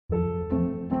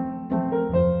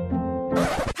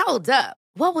Hold up.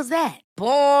 What was that?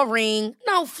 Boring.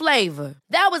 No flavor.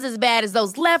 That was as bad as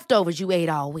those leftovers you ate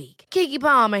all week. Keke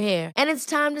Palmer here, and it's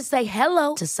time to say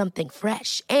hello to something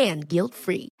fresh and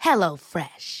guilt-free. Hello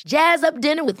Fresh. Jazz up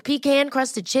dinner with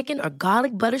pecan-crusted chicken or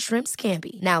garlic butter shrimp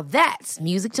scampi. Now that's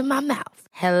music to my mouth.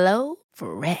 Hello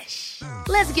Fresh.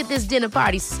 Let's get this dinner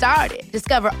party started.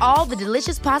 Discover all the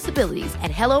delicious possibilities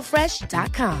at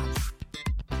hellofresh.com.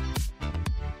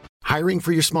 Hiring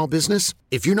for your small business?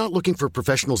 If you're not looking for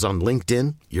professionals on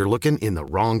LinkedIn, you're looking in the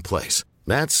wrong place.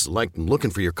 That's like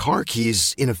looking for your car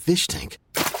keys in a fish tank.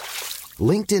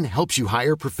 LinkedIn helps you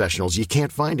hire professionals you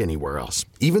can't find anywhere else,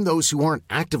 even those who aren't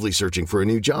actively searching for a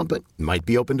new job but might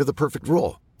be open to the perfect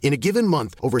role. In a given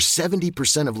month, over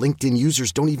 70% of LinkedIn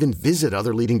users don't even visit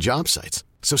other leading job sites.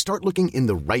 So start looking in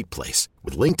the right place.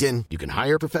 With LinkedIn, you can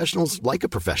hire professionals like a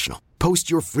professional.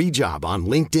 Post your free job on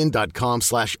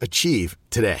linkedin.com/achieve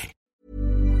today.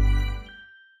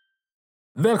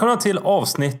 Välkomna till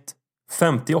avsnitt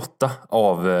 58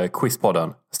 av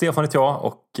Quizpodden. Stefan heter jag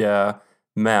och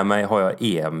med mig har jag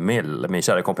Emil, min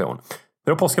kära kompanjon.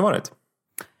 Hur har påsken varit?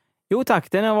 Jo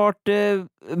tack, den har varit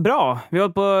bra. Vi har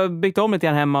på byggt om lite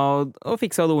grann hemma och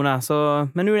fixat och dona.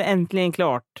 Men nu är det äntligen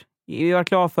klart. Vi var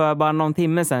klar för bara någon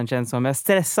timme sedan, känns som. Jag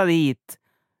stressade hit.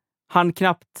 Han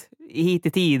knappt hit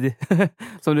i tid.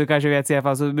 Som du kanske vet,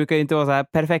 Stefan, så det brukar ju inte vara så här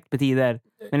perfekt på tider.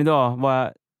 Men idag var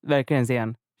jag verkligen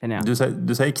sen, känner jag.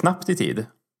 Du säger knappt i tid.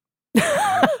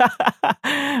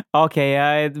 Okej,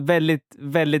 jag är väldigt,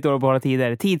 väldigt dålig på att hålla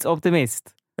tider. Tidsoptimist.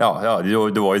 Ja, du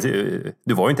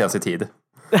var ju inte ens i tid.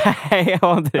 Nej, jag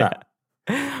var inte det.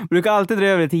 Brukar alltid dra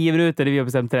över 10 minuter när vi har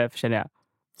bestämt träff, känner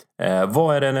jag.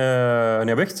 Vad är det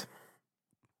ni har byggt?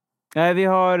 Vi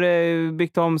har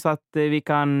byggt om så att vi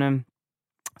kan,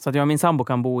 så att jag och min sambo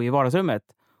kan bo i vardagsrummet.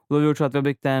 Och då har vi gjort så att vi har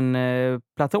byggt en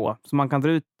platå så man kan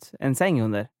dra ut en säng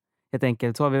under. Helt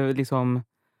enkelt. Så har vi liksom,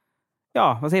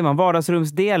 ja, vad säger man,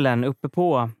 vardagsrumsdelen uppe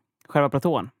på själva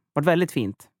platån. Varit väldigt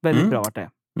fint. Väldigt bra vart det.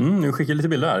 Nu skickar jag lite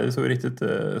bilder här. Det såg riktigt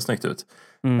snyggt ut.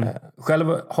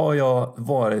 Själv har jag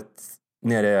varit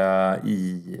nere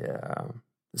i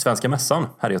Svenska mässan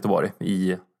här i Göteborg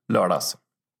i lördags.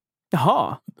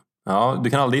 Jaha. Ja, du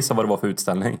kan aldrig gissa vad det var för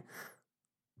utställning.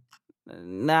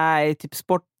 Nej, typ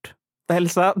sport och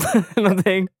hälsa.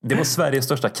 Någonting. Det var Sveriges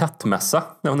största kattmässa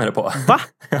jag var nere på. Va?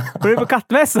 Var du på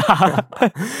kattmässa?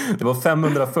 Det var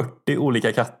 540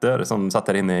 olika katter som satt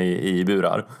där inne i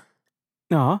burar.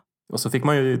 Ja. Och så fick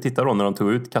man ju titta då när de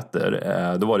tog ut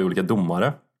katter. Då var det olika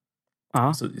domare.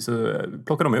 Ja. Så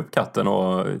plockade de upp katten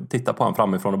och tittade på han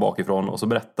framifrån och bakifrån. Och så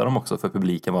berättar de också för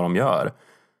publiken vad de gör.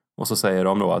 Och så säger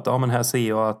de då att ja, men här ser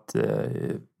jag att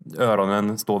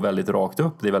öronen står väldigt rakt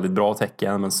upp. Det är väldigt bra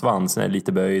tecken, men svansen är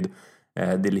lite böjd. Det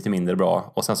är lite mindre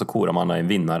bra. Och sen så korar man en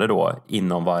vinnare då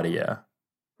inom varje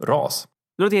ras.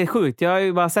 Det låter helt sjukt. Jag har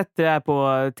ju bara sett det här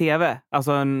på tv.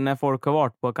 Alltså när folk har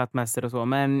varit på kattmässor och så.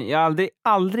 Men jag har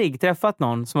aldrig träffat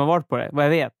någon som har varit på det. Vad jag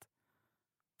vet.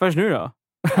 Först nu då?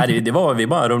 Nej, det var, vi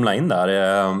bara rumlade in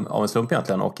där av en slump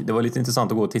egentligen. Och det var lite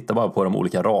intressant att gå och titta bara på de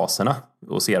olika raserna.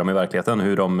 Och se dem i verkligheten,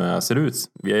 hur de ser ut.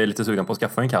 Vi är lite sugna på att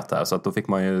skaffa en katt här. Så att då fick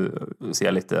man ju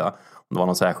se lite om det var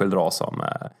någon särskild ras som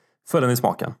föll den i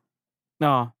smaken.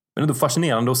 Ja. Men det är ändå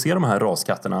fascinerande att se de här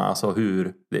raskatterna. Alltså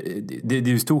hur, det är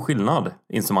ju stor skillnad,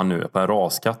 inser man nu, på en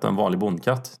raskatt och en vanlig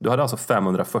bondkatt. Du hade alltså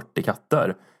 540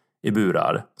 katter i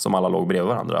burar som alla låg bredvid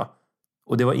varandra.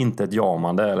 Och det var inte ett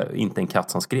jamande eller inte en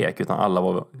katt som skrek, utan alla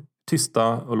var tysta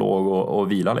och låg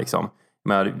och vila liksom.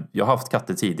 Men jag har haft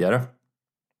katter tidigare.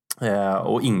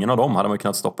 Och ingen av dem hade man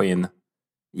kunnat stoppa in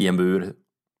i en bur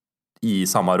i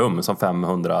samma rum som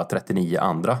 539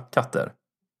 andra katter.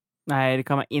 Nej, det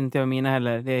kan man inte göra mina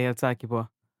heller. Det är jag helt säker på.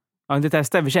 Jag har inte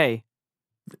testat i och för sig.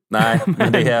 Nej,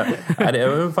 men det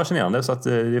är fascinerande. Så att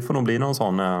det får nog bli någon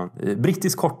sån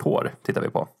brittisk kort hår tittar vi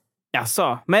på.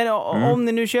 Jaså, men om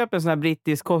ni nu köper en sån här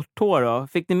brittisk kort hår då,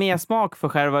 fick ni mer smak för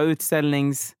själva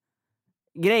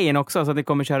utställningsgrejen också, så att ni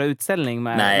kommer köra utställning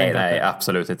med? Nej,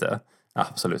 absolut inte.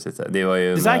 Absolut inte. Det var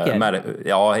ju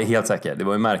ja, helt säker. Det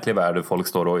var ju en märklig värld. Folk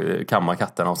står och kammar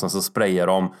katterna och sen så sprayar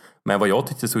de med vad jag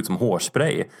tyckte såg ut som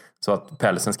hårspray, så att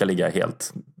pälsen ska ligga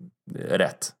helt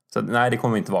rätt. Så nej, det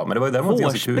kommer inte vara. Men det var ju däremot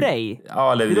hårspray?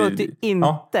 Ja, eller, det låter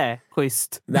inte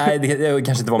schysst. Nej, det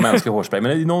kanske inte var mänsklig hårspray,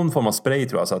 men det är någon form av spray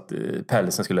tror jag, så att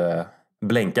pälsen skulle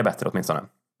blänka bättre åtminstone.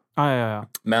 Ja.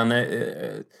 Men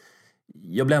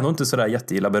jag blev ändå inte sådär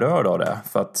jätteilla berörd av det.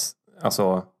 För att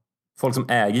alltså, folk som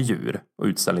äger djur och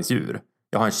utställningsdjur,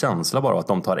 jag har en känsla bara av att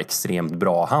de tar extremt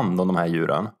bra hand om de här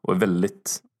djuren och är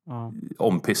väldigt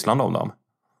ompysslande om dem.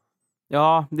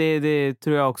 Ja, det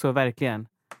tror jag också verkligen.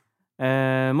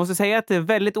 Måste säga att det är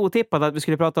väldigt otippat att vi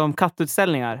skulle prata om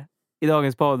kattutställningar. i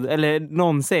dagens podd. Eller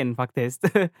någonsin faktiskt.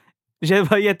 Det känns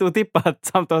bara jätteotippat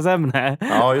samtalsämne.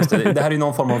 Ja, just det. Det här är ju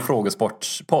någon form av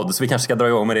frågesportspodd, så vi kanske ska dra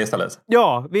igång med det istället.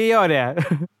 Ja, vi gör det.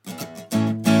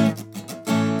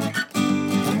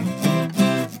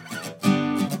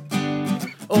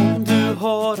 Om du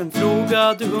har en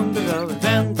fråga du undrar över,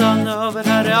 väntan över,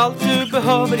 här är allt du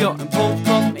behöver. Ja, en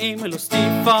podcast med Emil och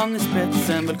Stefan i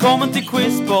spetsen. Välkommen till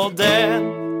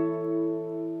Quizpodden.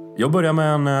 Jag börjar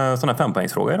med en sån här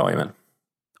 5-poängsfråga idag, Emil.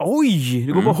 Oj,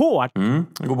 det går på hårt.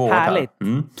 Det går på hårt Härligt.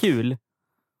 här. Kul.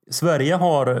 Sverige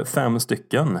har 5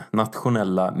 stycken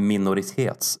nationella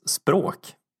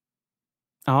minoritetsspråk.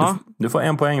 Ja. Du får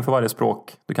 1 poäng för varje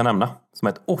språk du kan nämna som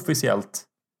ett officiellt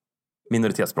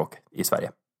minoritetsspråk i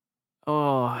Sverige.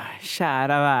 Åh,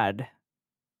 kära värld.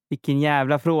 Vilken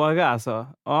jävla fråga alltså.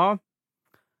 Ja.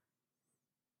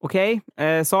 Okej,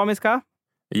 samiska?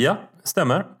 Ja,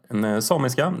 stämmer.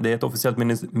 Samiska, det är ett officiellt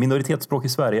minoritetsspråk i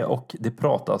Sverige och det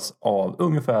pratas av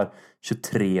ungefär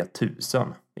 23 000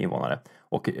 invånare.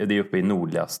 Och det är uppe i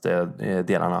nordligaste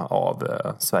delarna av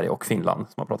Sverige och Finland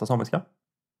som man pratar samiska.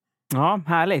 Ja,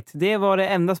 härligt. Det var det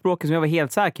enda språket som jag var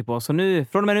helt säker på. Så nu,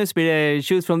 från och med nu så blir det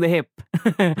shoot from the hip.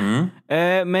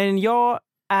 Men jag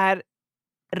är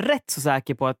rätt så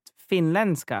säker på att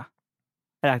finländska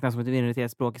räknas som ett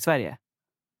minoritetsspråk i Sverige.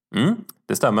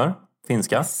 Det stämmer.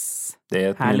 Finska. Yes. Det är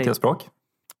ett Härligt. minoritetsspråk.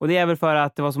 Och det är väl för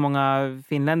att det var så många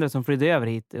finländare som flydde över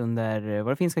hit under,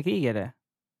 var det finska kriget eller?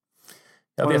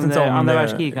 Jag vet inte om andra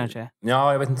världskrig kanske?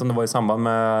 Ja, jag vet inte om det var i samband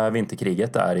med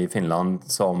vinterkriget där i Finland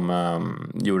som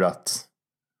gjorde att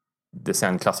det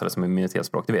sen klassades som ett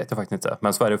minoritetsspråk. Det vet jag faktiskt inte.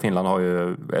 Men Sverige och Finland har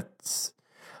ju ett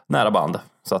nära band.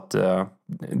 Så att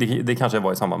det kanske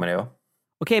var i samband med det, ja.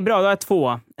 Okej, bra. Då har jag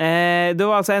 2. Det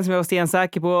var alltså en som jag var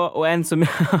stensäker på och en som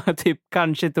jag typ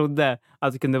kanske trodde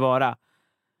att det kunde vara.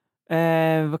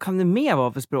 Vad kan det mer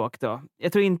vara för språk då?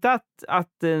 Jag tror inte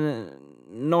att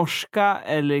norska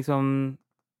eller liksom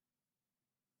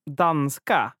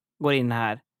danska går in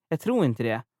här. Jag tror inte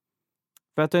det.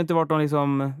 För att det har inte varit någon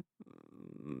liksom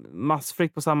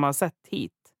massflykt på samma sätt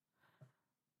hit.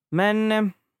 Men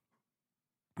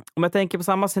om jag tänker på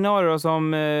samma scenario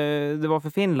som det var för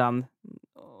Finland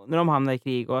när de hamnade i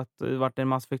krig och att det varit en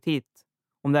massflykt hit.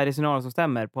 Om det är det scenario som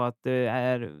stämmer på att det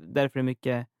är därför är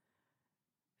mycket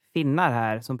finnar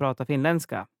här som pratar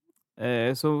finländska.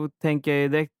 Så tänker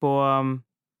jag direkt på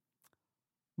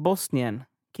Bosnien,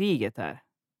 kriget här.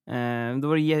 Då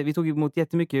var det, vi tog emot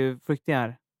jättemycket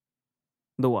flyktingar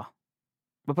då.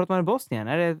 Vad pratar man i Bosnien?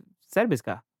 Är det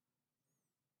serbiska?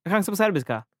 Jag chansar på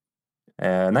serbiska.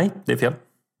 Nej, det är fel.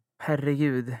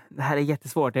 Herregud, det här är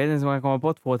jättesvårt. Jag vet inte som man kan komma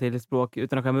på 2 till språk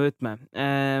utan att komma ut med.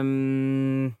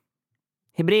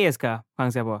 Hebreiska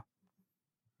chansar jag på.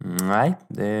 Nej,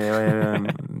 det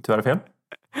är tyvärr fel.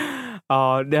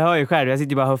 Ja, det hör ju själv. Jag sitter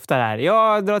ju bara och höftar här.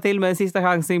 Jag drar till med en sista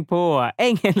chansning på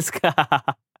engelska.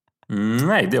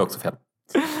 Nej, det är också fel.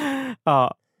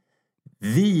 Ja.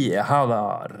 Vi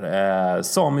har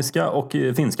samiska och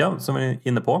finska som vi är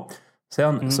inne på.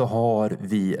 Sen så har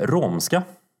vi romska.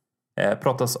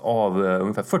 Pratas av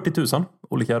ungefär 40 000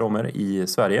 olika romer i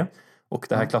Sverige. Och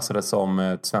det här klassades som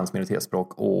ett svenskt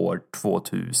minoritetsspråk år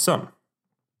 2000.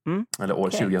 Eller år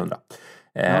 2000.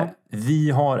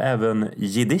 Vi har även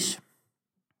jiddisch.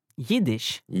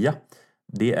 Jiddisch? Ja,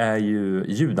 det är ju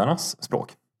judarnas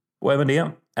språk. Och även det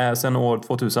är sedan år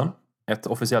 2000 ett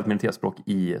officiellt minoritetsspråk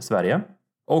i Sverige.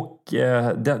 Och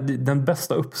den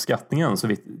bästa uppskattningen så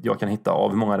vitt jag kan hitta av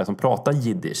hur många det är som pratar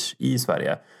jiddisch i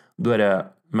Sverige, då är det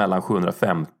mellan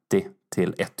 750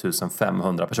 till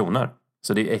 1500 personer.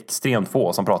 Så det är extremt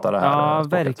få som pratar det här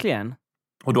språket. Verkligen.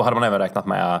 Och då hade man även räknat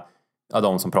med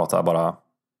de som pratar bara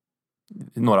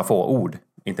några få ord,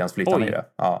 inte ens flytande i det.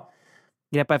 Ja.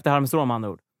 Greppa efter halmstrån med andra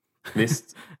ord.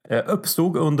 Visst.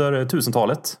 Uppstod under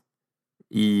 1000-talet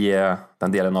i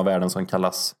den delen av världen som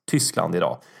kallas Tyskland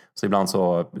idag. Så ibland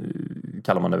så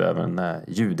kallar man det även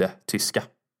judetyska.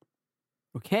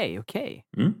 Okej.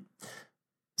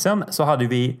 Sen så hade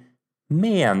vi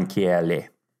meänkieli.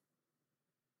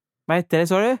 Vad heter det,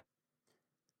 sa du?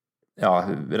 Ja,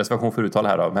 reservation för uttal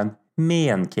här då, men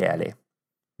meänkieli.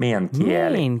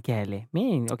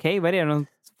 Okej, vad är det? Någon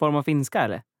form av finska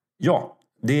eller? Ja,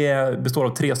 det består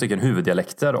av 3 stycken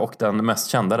huvuddialekter och den mest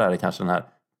kända där är kanske den här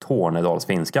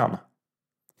Tornedalsfinskan.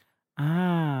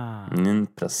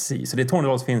 Precis, så det är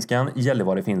Tornedalsfinskan,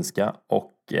 Gällivarefinska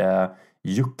och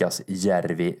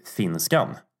Jukkasjärvi-finskan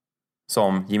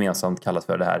som gemensamt kallas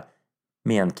för det här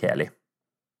meänkieli.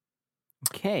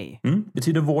 Okej.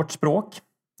 Betyder vårt språk.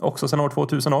 Också sedan år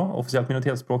 2000 officiellt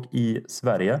minoritetsspråk i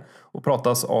Sverige och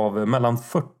pratas av mellan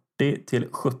 40 till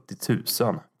 70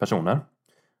 000 personer.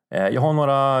 Jag har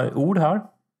några ord här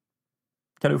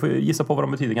Kan du få gissa på vad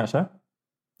de betyder kanske?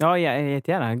 Ja,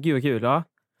 jättegärna. Gud vad kul. Ja.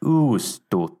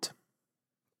 Ostot.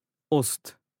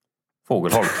 Ost.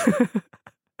 Fågelholk.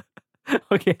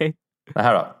 Okej. Det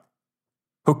här då.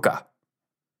 Hucka.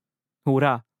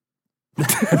 Hora.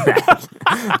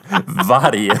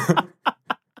 Varg.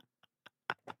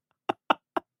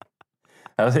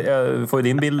 Jag får ju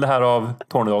din bild här av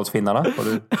Tornedalsfinnarna. Vad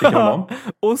du tycker om dem.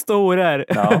 Ost och horor.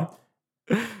 Ja.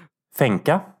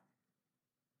 Fänka.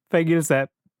 Fängelse.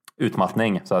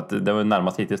 Utmattning. Så att det var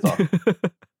närmast hittills då.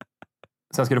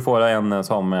 Sen ska du få en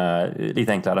som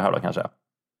lite enklare här då kanske.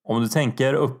 Om du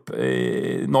tänker upp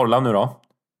i Norrland nu då.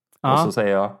 Ja. Och så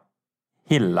säger jag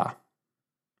hilla.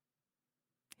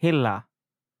 Hilla.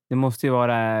 Det måste ju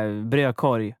vara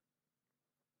brödkorg.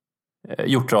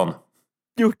 Hjortron.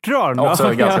 Hjortron. Också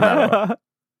ganska nära.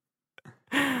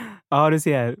 Ja, du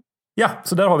ser. Ja,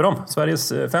 så där har vi dem.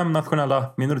 Sveriges 5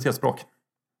 nationella minoritetsspråk.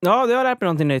 Ja, du har lärt mig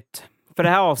någonting nytt. För det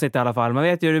här avsnittet i alla fall. Man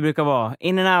vet ju hur det brukar vara.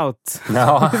 In and out.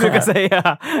 Ja. Du brukar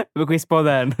säga på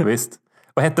quizpodden. Visst.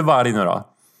 Vad hette varg nu då?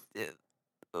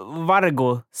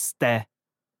 Vargoste.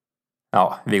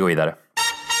 Ja, vi går vidare.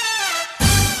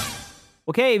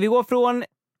 Okej, vi går från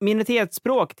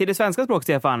minoritetsspråk till det svenska språk,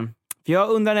 Stefan. För jag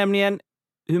undrar nämligen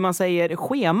hur man säger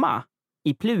schema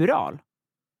i plural.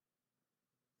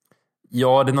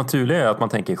 Ja, det naturliga är att man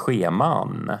tänker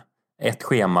scheman. Ett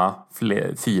schema,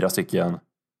 4 stycken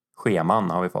scheman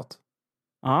har vi fått.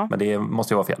 Ja, Men det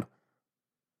måste ju vara fel.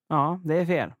 ja, det är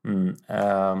fel.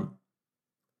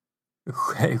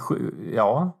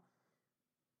 Ja.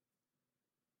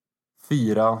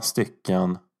 4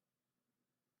 stycken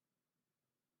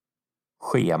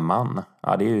scheman.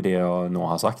 Ja, det är ju det jag nog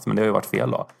har sagt, men det har ju varit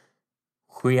fel då.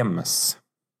 Schems.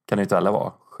 Kan det inte heller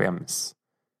vara. Schems.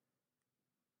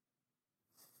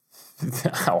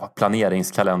 Ja,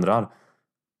 planeringskalendrar.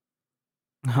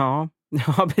 Ja,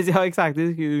 ja, precis, ja, exakt.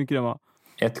 Det skulle kunna vara.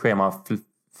 Ett schema,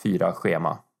 4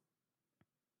 schema.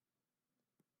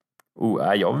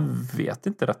 Jag vet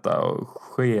inte detta.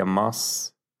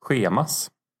 Schemas.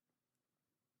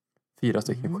 4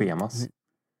 stycken schemas.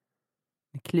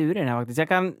 Klurig den här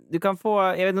faktiskt. Du kan få,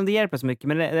 jag vet inte om det hjälper så mycket,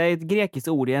 men det är ett grekiskt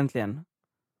ord egentligen.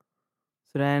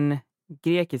 Så det är en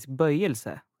grekisk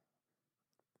böjelse.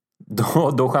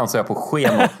 Då chansar jag på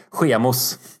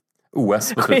schemos.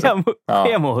 OS på slutet.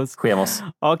 Schemos.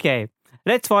 Okej.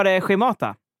 Rätt svar är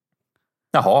schemata.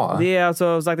 Jaha. Det är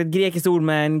alltså sagt ett grekiskt ord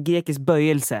med en grekisk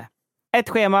böjelse. Ett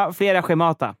schema, flera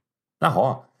schemata.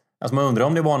 Jaha. Alltså man undrar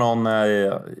om det var någon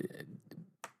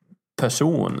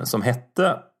person som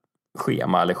hette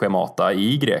schema eller schemata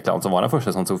i Grekland som var den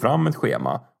första som tog fram ett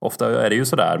schema. Ofta är det ju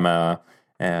sådär med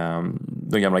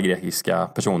de gamla grekiska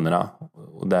personerna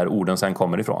och där orden sen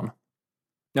kommer ifrån.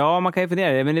 Ja, man kan ju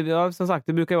fundera det. Men det, som sagt,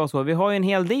 det brukar ju vara så. Vi har ju en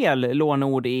hel del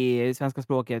lånord i svenska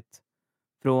språket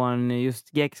från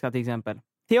just grekiska till exempel.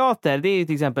 Teater, det är ju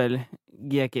till exempel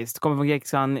grekiskt. Kommer från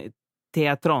grekiskan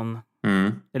teatron.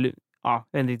 Eller, ja,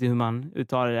 jag vet inte riktigt hur man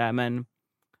uttalar det där, men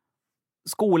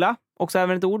skola, också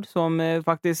även ett ord som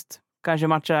faktiskt kanske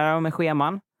matchar här med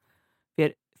scheman.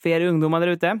 För er ungdomar där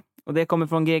ute. Och det kommer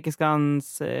från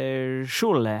grekiskans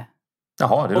schule.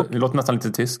 Jaha, det låter nästan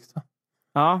lite tyskt.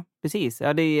 Ja, precis.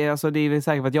 Ja, det är väl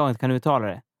säkert för att jag inte kan uttala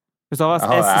det. Det stavas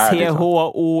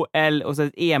S-C-H-O-L och så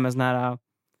ett E med sån här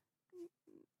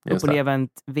upp och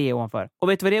nervänt V ovanför. Och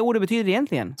vet du vad det ordet betyder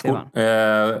egentligen?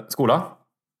 Skola?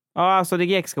 Ja, alltså det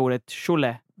grekiska ordet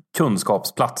schule.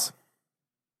 Kunskapsplats.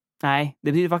 Nej,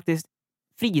 det betyder faktiskt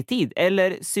fritid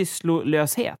eller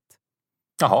sysslolöshet.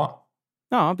 Jaha.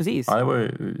 Ja, precis. Ja, det var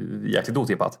ju jäkligt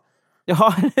otippat.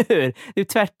 Ja, hur? Det är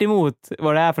tvärt emot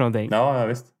vad det är för någonting. Ja,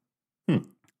 visst.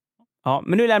 Ja,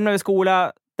 men nu lämnar vi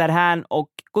skola därhän och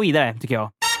går vidare, tycker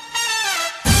jag.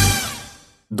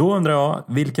 Då undrar jag,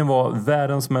 vilken var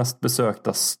världens mest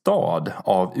besökta stad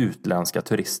av utländska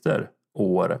turister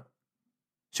år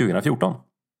 2014?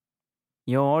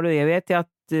 Ja, jag vet ju att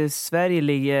Sverige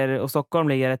ligger och Stockholm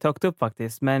ligger rätt högt upp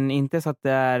faktiskt. Men inte så att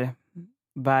det är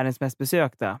världens mest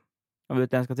besökta av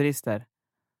utländska turister.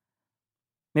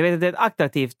 Men jag vet att det är ett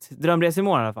attraktivt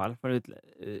drömresmål i alla fall för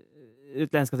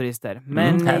utländska turister.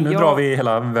 Men nu drar vi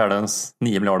hela världens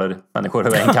 9 miljarder människor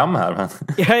över en kam här. Men...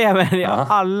 ja,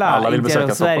 alla vill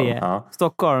besöka Sverige. Stockholm. Ja.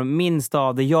 Stockholm, min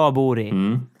stad där jag bor i.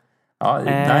 Ja,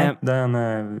 nej, den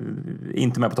är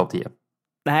inte med på topp 10.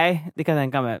 Nej, det kan jag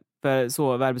tänka mig. För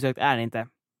så välbesökt är den inte.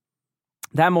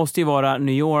 Det här måste ju vara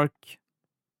New York.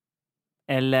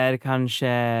 Eller kanske...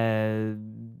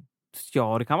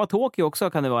 Ja, det kan vara Tokyo också,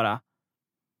 kan det vara.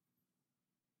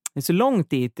 Det är så långt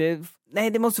dit.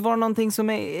 Det måste vara någonting som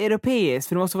är europeiskt.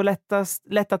 För det måste vara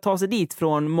lätt att ta sig dit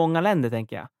från många länder,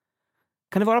 tänker jag.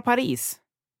 Kan det vara Paris?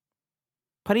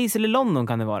 Paris eller London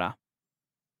kan det vara.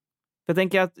 Jag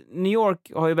tänker att New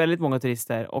York har ju väldigt många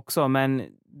turister också, men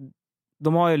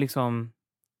de har ju liksom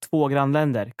 2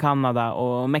 grannländer, Kanada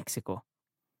och Mexiko.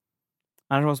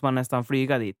 Annars måste man nästan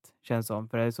flyga dit, känns som,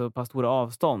 för det är så pass stora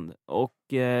avstånd. Och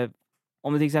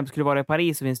om det till exempel skulle vara i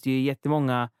Paris så finns det ju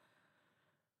jättemånga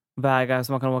vägar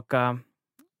som man kan åka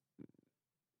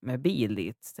med bil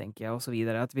dit, tänker jag, och så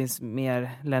vidare. Att det finns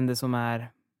mer länder som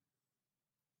är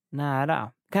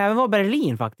nära. Det kan även vara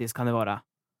Berlin faktiskt, kan det vara.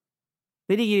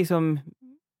 Det ligger liksom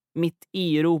mitt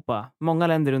i Europa. Många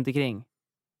länder runt omkring.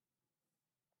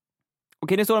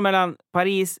 Okej, nu står det mellan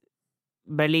Paris,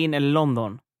 Berlin eller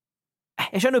London.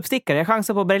 Jag kör en uppstickare. Jag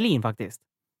chansar på Berlin faktiskt.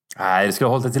 Nej, du skulle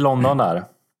ha hållit dig till London där.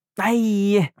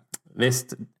 Nej!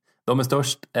 Visst, de är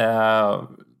störst.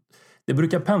 Det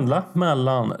brukar pendla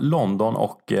mellan London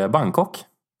och Bangkok.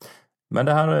 Men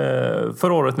det här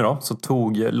förra året nu då, så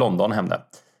tog London hem det.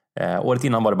 Året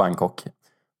innan var det Bangkok.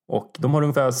 Och de har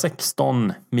ungefär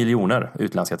 16 miljoner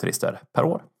utländska turister per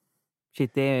år.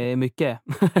 Shit, det är mycket.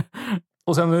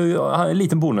 Och sen en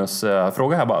liten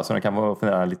bonusfråga här bara, som ni kan få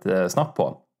fundera lite snabbt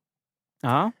på.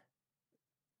 Ja.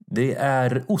 Det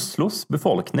är Oslos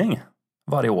befolkning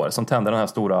varje år som tänder den här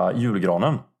stora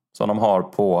julgranen som de har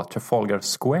på Trafalgar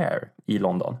Square i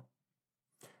London.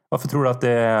 Varför tror du att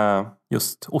det är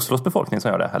just Oslos befolkning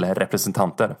som gör det? Eller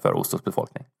representanter för Oslos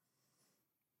befolkning?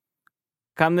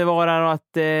 Kan det vara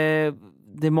att det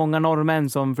är många norrmän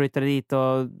som flyttar dit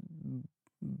och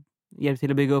hjälper till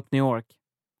att bygga upp New York?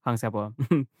 Chansar jag på.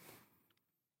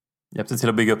 Hjälpte till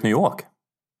att bygga upp New York?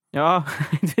 Ja,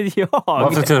 inte vet jag.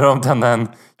 Varför tror de tända en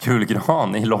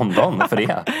julgran i London för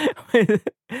det?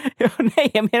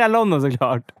 Nej, jag menar London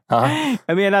såklart. Aha.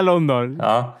 Jag menar London.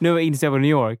 Ja. Nu inser jag på New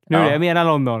York. Jag menar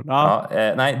London. Ja.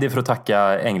 Ja, nej, det är för att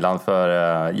tacka England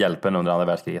för hjälpen under andra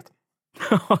världskriget.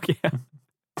 Okej.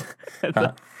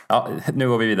 Ja, nu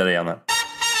går vi vidare igen här.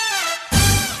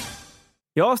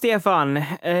 Ja, Stefan.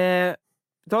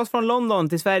 Ta oss från London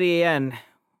till Sverige igen.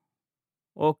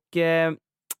 Och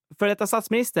för detta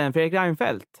statsministern, Fredrik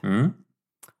Reinfeldt. Mm.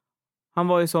 Han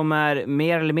var ju som är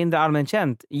mer eller mindre allmänt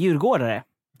känt djurgårdare.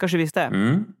 Kanske visste.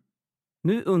 Mm.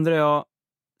 Nu undrar jag,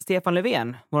 Stefan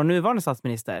Löfven, vår nuvarande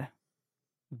statsminister.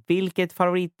 Vilket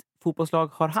favoritfotbollslag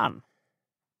har han?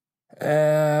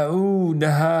 Det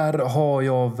här har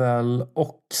jag väl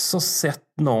också sett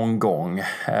någon gång.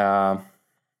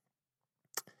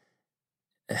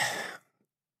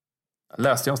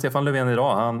 Läste jag om Stefan Löfven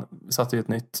idag. Han satte ju ett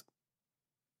nytt,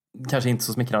 kanske inte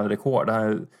så smickrande rekord.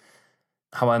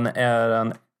 Han var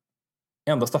den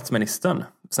enda statsministern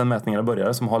sedan mätningarna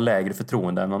började som har lägre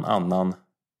förtroende än någon annan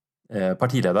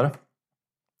partiledare.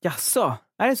 Jaså,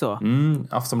 är det så?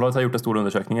 Aftonbladet har gjort en stor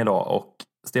undersökning idag och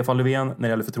Stefan Löfven, när det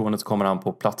gäller förtroendet, så kommer han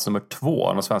på plats nummer 2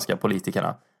 av de svenska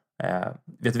politikerna.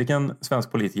 Vet du vilken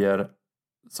svensk politiker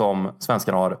som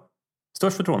svenskarna har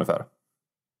störst förtroende för?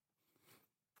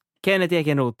 Kenneth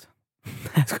Ekenroth.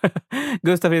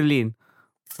 Gustav Fridolin.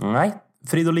 Nej,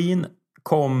 Fridolin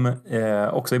kom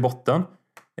också i botten.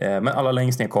 Men allra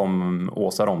längst ner kom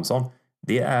Åsa Romson.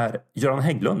 Det är Göran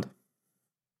Hägglund.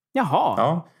 Jaha.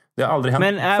 Ja, det har aldrig hänt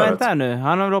men förut. Vänta nu,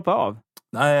 han har hoppat av.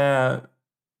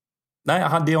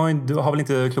 Nej, det har väl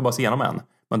inte klubbats igenom än.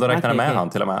 Men då räknar med han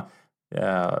till och med.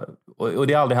 Och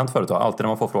det har aldrig hänt förut. Alltid när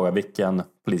man får fråga vilken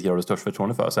politiker har du störst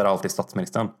förtroende för, så är det alltid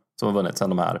statsministern som har vunnit sedan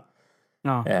de här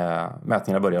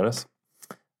mätningarna börjades.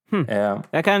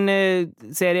 Jag kan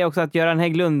säga det också att Göran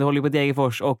Hägglund håller på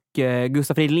Degerfors och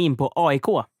Gustav Fridolin på AIK.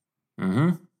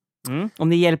 Om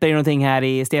det hjälper er någonting här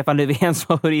i Stefan Löfvens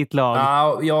favoritlag.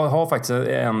 Ja, jag har faktiskt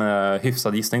en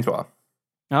hyfsad gissning, tror jag.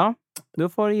 Ja, då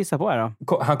får du gissa på det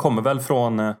då. Han kommer väl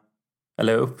från,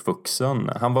 eller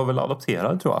uppvuxen, han var väl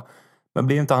adopterad, tror jag. Men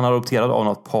blev inte han adopterad av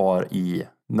något par i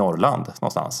Norrland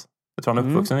någonstans? Jag tror han är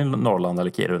uppvuxen i Norrland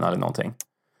eller Kiruna eller någonting.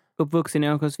 Uppvuxen i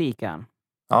Örnsköldsvik.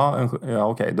 Ja,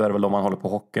 okej. Då är det väl om man håller på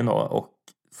hockeyn då. Och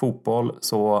fotboll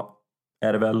så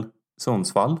är det väl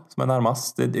Sundsvall som är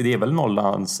närmast. Det är väl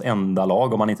Norrlands enda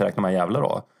lag, om man inte räknar med Gävle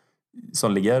då.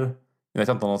 Som ligger, jag vet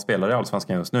inte om de spelar i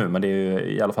Allsvenskan just nu, men det är ju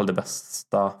i alla fall det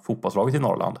bästa fotbollslaget i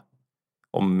Norrland.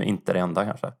 Om inte det enda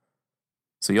kanske.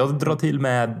 Så jag drar till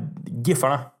med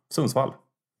Giffarna, Sundsvall.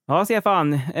 Ja,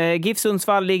 Stefan. GIF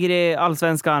Sundsvall ligger i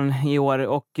Allsvenskan i år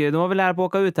och de har väl lärt på att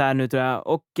åka ut här nu, tror jag.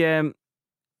 Och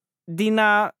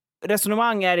dina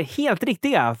resonemang är helt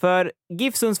riktiga, för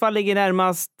GIF Sundsvall ligger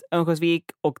närmast Örnsköldsvik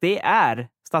och det är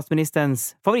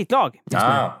statsministerns favoritlag.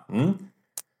 Ja,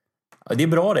 det är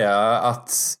bra det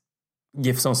att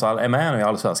GIF Sundsvall är med nu i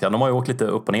Allsvenskan. De har ju åkt lite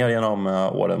upp och ner genom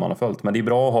åren man har följt, men det är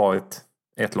bra att ha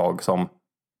ett lag som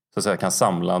så att säga kan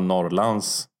samla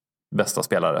Norrlands bästa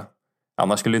spelare.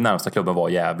 Annars skulle ju närmsta klubben vara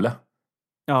Gävle.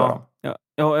 Ja,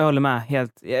 jag håller med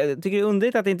helt. Jag tycker det är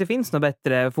underligt att det inte finns något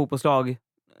bättre fotbollslag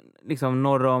liksom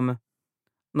norr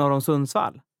om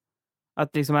Sundsvall.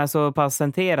 Att liksom är så pass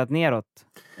centrerat neråt.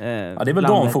 Ja, det är väl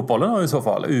damfotbollen i så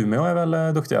fall. Umeå är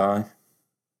väl duktiga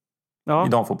i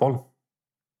damfotboll.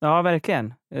 Ja,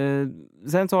 verkligen.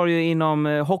 Sen så har du ju inom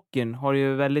hockeyn har du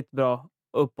ju väldigt bra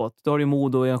uppåt. Då har du ju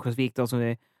Modo i Örnsköldsvik då,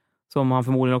 som han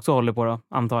förmodligen också håller på då,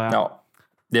 antar jag. Ja,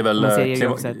 det är väl,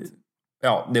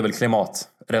 det är väl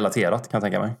klimatrelaterat kan jag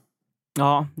tänka mig.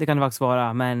 Ja, det kan det faktiskt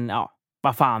vara. Men ja,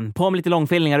 vad fan. På med lite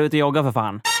långfilningar ut och jogga för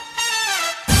fan.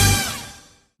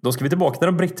 Då ska vi tillbaka till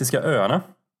de brittiska öarna.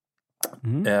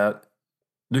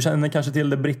 Du känner kanske till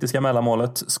det brittiska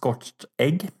mellanmålet Scotched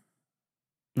egg?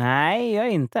 Nej, jag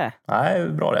inte. Nej,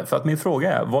 bra det. För att min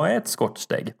fråga är, vad är ett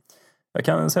Scotched egg? Jag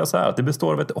kan säga så här, att det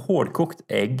består av ett hårdkokt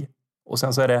ägg och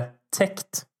sen så är det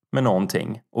täckt med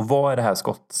någonting. Och vad är det här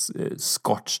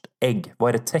Scotched egg? Vad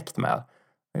är det täckt med?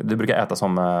 Det brukar ätas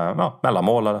som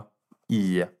mellanmål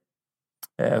i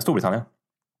Storbritannien.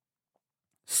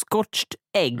 Scotched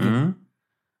egg?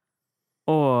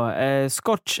 Och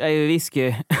scotch är ju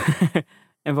whisky.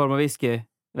 En form av whisky,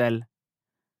 väl?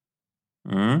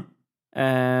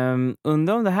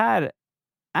 Undrar om det här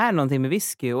är någonting med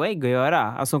whisky och ägg att göra.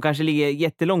 Alltså som kanske ligger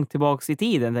jättelångt tillbaks i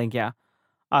tiden, tänker jag.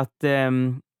 Att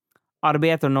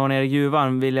arbetarna nere i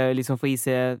gruvan ville liksom få i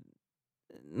sig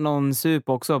någon sup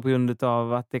också på grund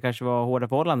av att det kanske var hårda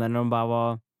förhållanden när de bara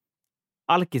var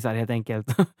alkisar helt enkelt.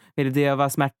 Ville döva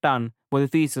smärtan, både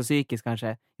fysiskt och psykiskt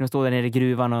kanske. De stod där nere i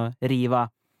gruvan och riva.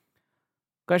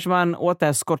 Kanske man åt det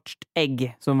här scotched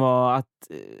egg som var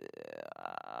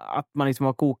att man liksom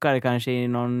var kokare kanske i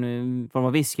någon form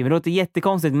av whisky. Men det låter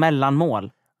jättekonstigt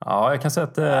mellanmål. Ja, jag kan säga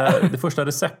att det första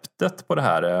receptet på det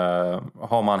här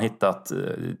har man hittat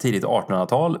tidigt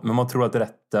 1800-tal. Men man tror att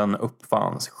rätten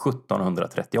uppfanns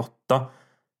 1738.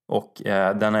 Och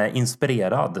den är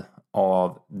inspirerad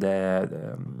av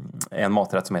en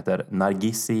maträtt som heter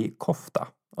Nargisi kofta.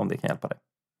 Om det kan hjälpa dig.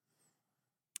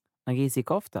 Nargisi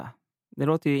kofta? Det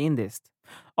låter ju indiskt.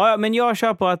 Ja, men jag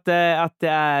kör på att det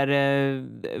är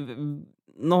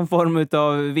någon form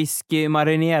av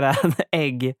whisky-marinerad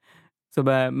ägg som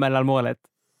är mellanmålet.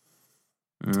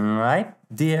 Nej,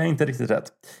 det är inte riktigt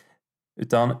rätt.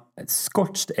 Utan ett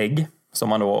scotched ägg, som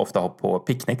man då ofta har på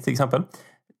picknick till exempel.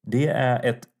 Det är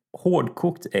ett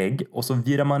hårdkokt ägg och så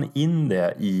virar man in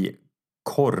det i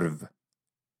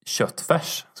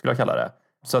korvköttfärs, skulle jag kalla det.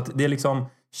 Så att det är liksom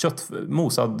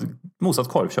mosat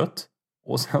korvkött.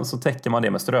 Och sen så täcker man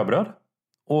det med ströbröd.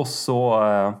 Och så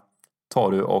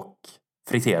tar du och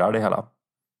friterar det hela.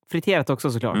 Friterat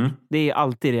också såklart. Det är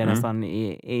alltid det nästan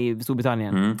i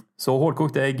Storbritannien. Så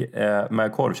hårdkokt ägg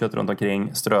med korvkött runt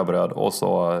omkring, ströbröd och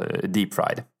så deep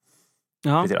fried.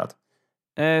 Friterat.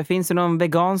 Finns det någon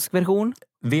vegansk version?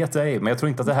 Vet ej, men jag tror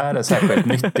inte att det här är särskilt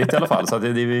nyttigt i alla fall. Så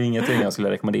det är ingenting jag skulle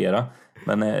rekommendera.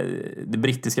 Men det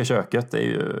brittiska köket är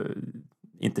ju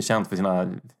inte känt för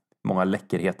sina många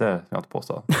läckerheter, jag inte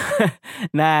påstå.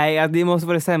 Nej, det måste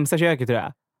vara det sämsta köket, tror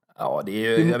jag. Ja, det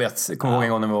är ju, jag kommer ihåg en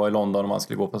gång när vi var i London och man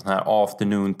skulle gå på sån här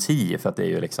afternoon tea, för att det är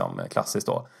ju liksom klassiskt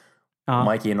då. Ja.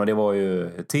 Man gick in och det var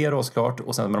ju te då såklart,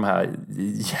 och sen med de här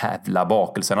jävla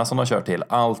bakelserna som de kör till.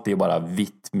 Allt är ju bara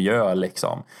vitt mjöl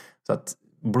liksom. Så att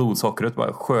blodsockret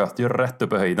bara sköt ju rätt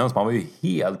upp i höjden, så man var ju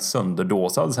helt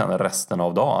sönderdåsad sen resten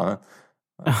av dagen.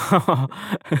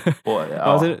 Och,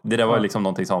 det där var liksom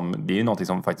någonting det är ju någonting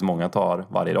som faktiskt många tar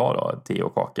varje dag då, te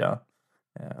och kaka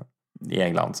i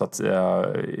England, så att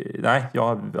nej,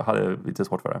 jag hade lite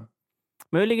svårt för det.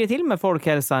 Men hur ligger det till med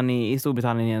folkhälsan i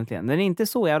Storbritannien egentligen? Den är inte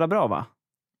så jävla bra, va?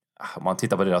 Om man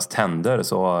tittar på deras tänder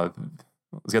så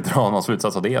ska jag dra någon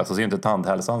slutsats av det, så ser inte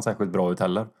tandhälsan särskilt bra ut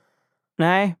heller.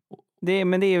 Nej,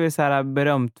 men det är väl så här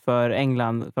berömt för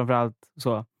England framförallt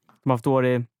så. De har haft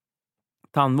dålig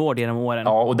tandvård genom åren.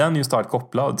 Ja, och den är ju starkt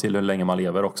kopplad till hur länge man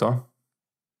lever också.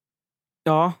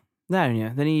 Ja, det är den ju.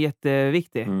 Den är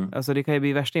jätteviktig. Alltså det kan ju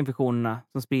bli värsta infektionerna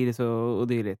som sprids och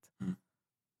dylikt.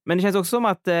 Men det känns också som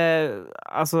att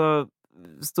alltså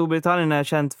Storbritannien är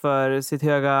känt för sitt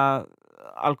höga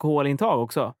alkoholintag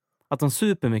också. Att de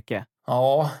super mycket.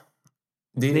 Ja,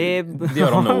 det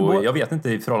gör de nog. Jag vet inte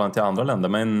i förhållande till andra länder,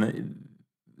 men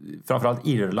framförallt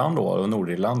Irland då, och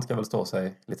Nordirland ska väl stå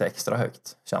sig lite extra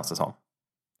högt, känns det som.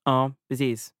 Ja,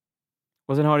 precis.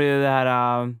 Och sen har du ju det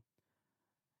här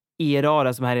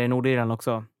IRA som här är i Nordirland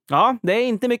också. Ja, det är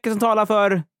inte mycket som talar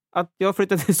för att jag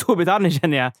flyttat till Storbritannien,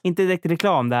 känner jag. Inte direkt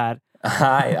reklam där.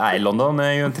 Nej, London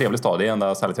är ju en trevlig stad. Det är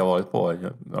enda stället jag har varit på,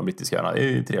 de brittiska öarna. Det är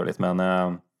ju trevligt, men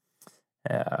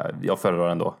jag föredrar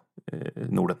ändå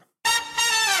Norden.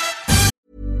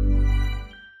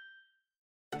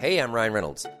 Hey, I'm Ryan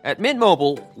Reynolds. At Mint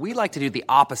Mobile, we like to do the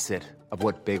opposite of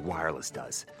what Big Wireless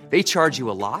does. They charge you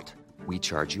a lot, we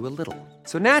charge you a little.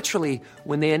 So naturally,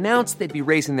 when they announced they'd be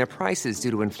raising their prices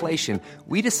due to inflation,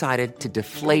 we decided to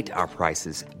deflate our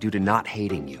prices due to not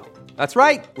hating you. That's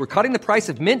right. We're cutting the price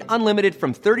of Mint Unlimited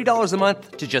from $30 a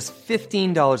month to just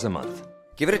 $15 a month.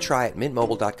 Give it a try at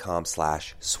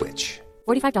mintmobile.com/switch.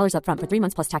 $45 up front for 3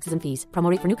 months plus taxes and fees. Promo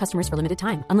rate for new customers for limited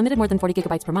time. Unlimited more than 40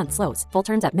 gigabytes per month. Slows full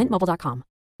terms at mintmobile.com.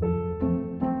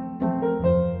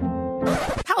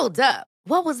 Hold up.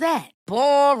 What was that?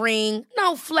 Boring.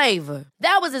 No flavor.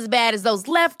 That was as bad as those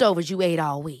leftovers you ate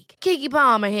all week. Keke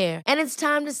Palmer here, and it's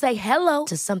time to say hello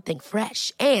to something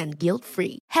fresh and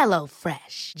guilt-free. Hello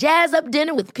Fresh. Jazz up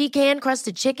dinner with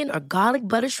pecan-crusted chicken or garlic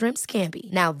butter shrimp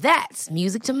scampi. Now that's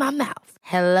music to my mouth.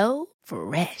 Hello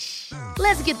Fresh.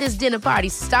 Let's get this dinner party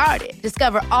started.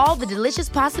 Discover all the delicious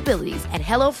possibilities at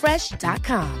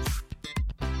hellofresh.com.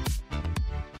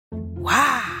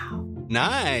 Wow.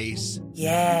 Nice.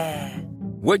 Yeah.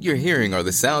 What you're hearing are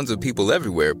the sounds of people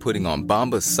everywhere putting on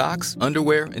Bombas socks,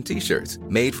 underwear, and T-shirts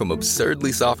made from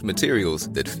absurdly soft materials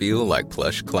that feel like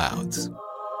plush clouds.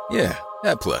 Yeah,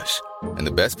 that plush. And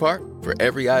the best part? For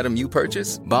every item you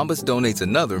purchase, Bombas donates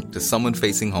another to someone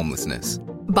facing homelessness.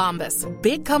 Bombas.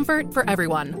 Big comfort for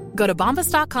everyone. Go to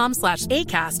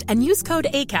bombas.com/ACAST and use code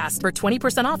ACAST for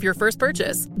 20% off your first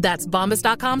purchase. That's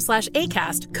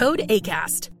bombas.com/ACAST. Code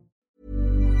ACAST.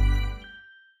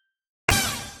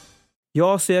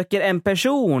 Jag söker en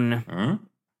person.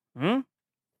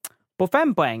 På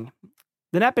 5 poäng.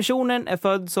 Den här personen är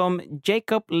född som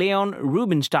Jacob Leon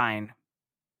Rubinstein.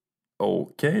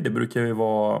 Okej, det brukar ju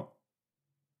vara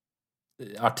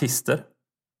artister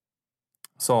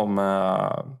som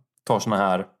tar såna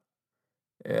här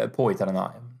påhittade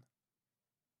namn.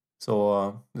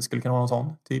 Så det skulle kunna vara någon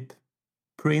sån. Typ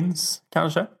Prince,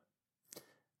 kanske.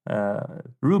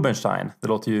 Rubinstein, det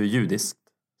låter ju judiskt.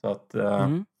 Så att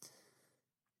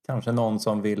kanske någon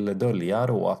som vill dölja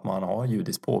då att man har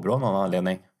judiskt påbrå av någon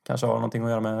anledning. Kanske har någonting att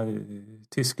göra med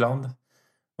Tyskland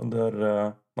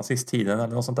under nazisttiden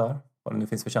eller något sånt där. Vad det nu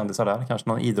finns för kändisar där. Kanske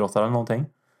någon idrottare eller någonting.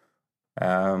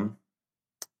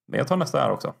 Men jag tar nästa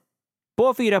här också.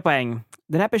 På 4 poäng.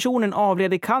 Den här personen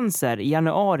avled i cancer i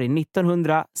januari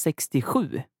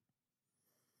 1967.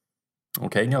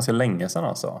 Okej, ganska länge sedan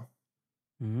alltså.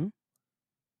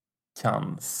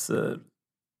 Cancer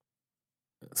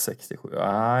 67.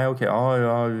 Nej, okej.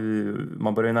 Ja,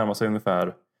 man börjar närma sig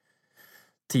ungefär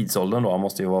tidsåldern då. Han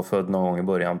måste ju vara född någon gång i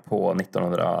början på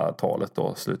 1900-talet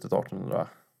då. Slutet 1800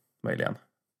 möjligen.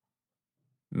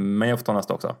 Men jag får ta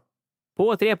nästa också.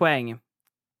 På 3 poäng.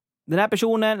 Den här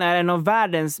personen är en av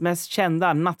världens mest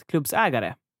kända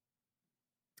nattklubbsägare.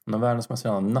 En av världens mest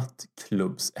kända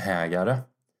nattklubbsägare?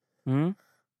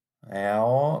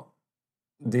 Ja,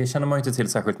 det känner man ju inte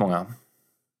till särskilt många.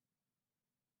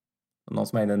 Någon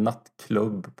som är i en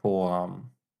nattklubb på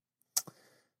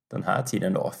den här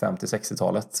tiden då,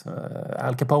 50-60-talet.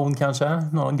 Al Capone kanske,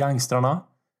 någon av gangstrarna.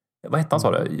 Vad hette han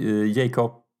sa du?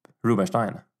 Jacob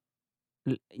Rubinstein.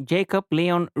 Jacob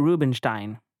Leon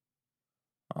Rubinstein.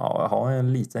 Ja, jag har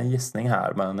en liten gissning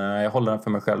här, men jag håller den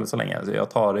för mig själv så länge. Så jag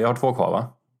har 2 kvar,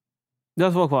 va? Du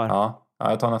har 2 kvar? Ja,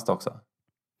 jag tar nästa också.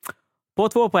 På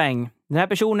 2 poäng. Den här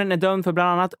personen är dömd för bland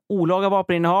annat olaga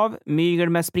vapeninnehav, mygel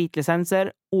med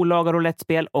spritlicenser, olaga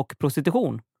roulettspel och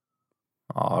prostitution.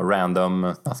 Ja, random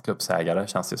nattklubbsägare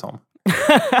känns det som.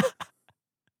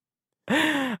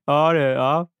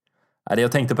 Ja.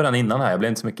 Jag tänkte på den innan här. Jag blev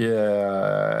inte så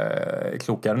mycket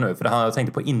klokare nu. För det han jag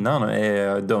tänkte på innan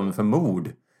är dömd för mord.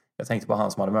 Jag tänkte på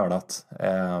han som hade mördat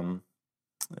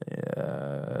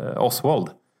Oswald.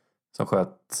 Som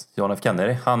sköt John F.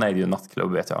 Kennedy. Han ägde ju en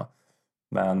nattklubb, vet jag.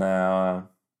 Men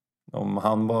om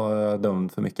han var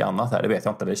dömd för mycket annat här, det vet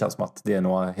jag inte. Det känns som att det är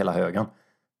nog hela högen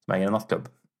som äger en nattklubb.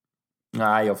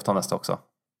 Nej, jag får ta nästa också.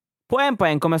 På 1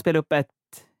 poäng kommer jag spela upp ett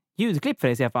ljudklipp för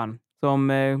dig, Stefan. Som,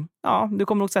 du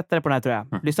kommer nog sätta det på den här, tror jag.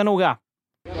 Lyssna noga.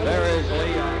 There is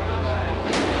Lee.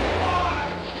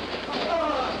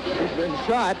 He's been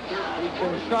shot. He's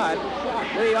been shot.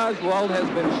 Lee Oswald has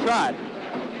been shot.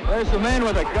 There's a man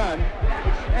with a gun.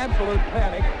 It's absolute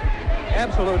panic.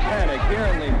 Absolute panic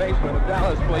here in the basement of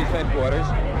Dallas Police Headquarters.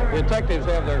 The detectives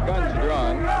have their guns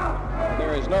drawn.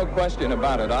 There is no question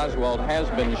about it. Oswald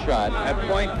has been shot at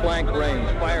point-blank range,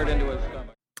 fired into his stomach.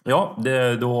 Ja,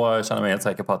 då känner jag mig helt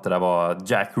säker på att det där var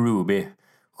Jack Ruby.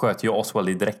 Sköt ju Oswald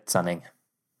i direktsändning.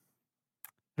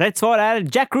 Rätt svar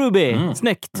är Jack Ruby.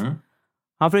 Snyggt.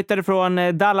 Han flyttade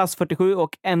från Dallas 47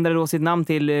 och ändrade då sitt namn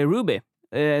till Ruby.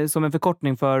 Som en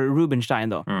förkortning för Rubinstein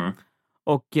då.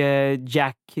 Och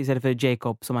Jack istället för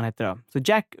Jacob som han hette då. Så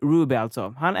Jack Ruby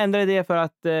alltså. Han ändrade det för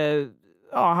att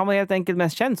han var helt enkelt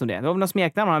mest känd som det. Det var väl någon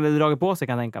smeknamn han hade dragit på sig,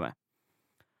 kan jag tänka mig.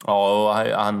 Ja, och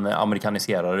han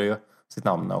amerikaniserade ju sitt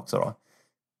namn också då.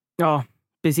 Ja,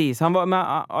 precis. Han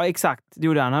var, exakt, det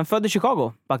gjorde han. Han födde i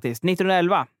Chicago faktiskt,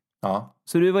 1911. Ja.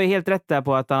 Så du var ju helt rätt där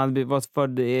på att han var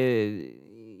född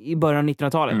i början av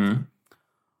 1900-talet. Mm.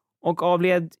 Och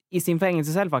avled i sin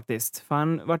fängelsecell faktiskt. För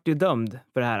han vart ju dömd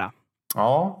för det här.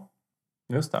 Ja,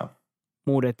 just det.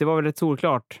 Mordet, det var väl rätt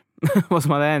solklart vad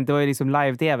som hade hänt. Det var ju liksom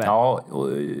live-tv. Ja, och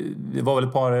det var väl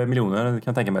ett par miljoner, kan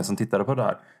jag tänka mig, som tittade på det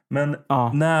här. Men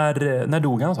när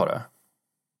dog han, sa du?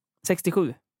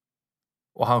 67.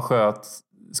 Och han sköt,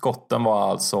 skotten var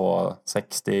alltså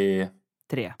 63.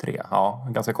 Ja,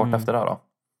 ganska kort efter det här då.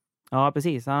 Ja,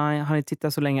 precis. Han har inte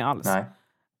tittat så länge alls. Nej.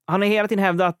 Han har hela tiden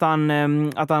hävdat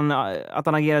att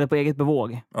han agerade på eget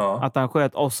bevåg. Ja. Att han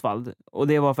sköt Oswald. Och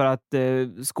det var för att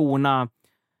skona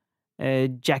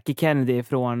Jackie Kennedy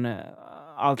från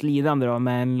allt lidande då,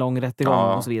 med en lång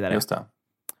rättegång och så vidare. Just det.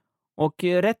 Och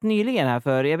rätt nyligen här,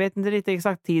 för jag vet inte lite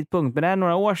exakt tidpunkt, men det är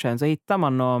några år sedan, så hittar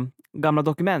man några gamla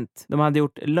dokument. De hade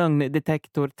gjort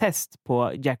lögndetektortest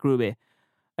på Jack Ruby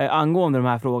angående de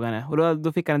här frågorna. Och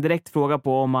då fick han en direkt fråga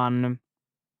på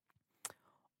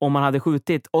om man hade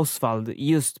skjutit Oswald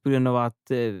just på grund av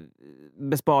att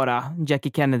bespara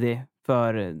Jackie Kennedy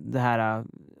för det här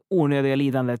onödiga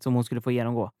lidandet som hon skulle få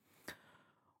genomgå.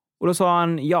 Och då sa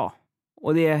han ja.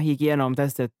 Och det gick igenom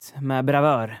testet med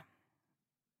bravör.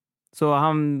 Så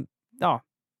han,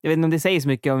 jag vet inte om det säger så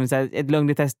mycket om ett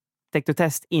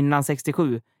lögndetektortest innan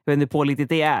 67. Jag vet inte hur pålitligt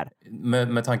det är.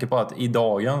 Med tanke på att i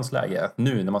dagens läge,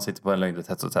 nu när man sitter på en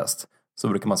lögndetektortest, så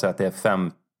brukar man säga att det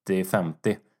är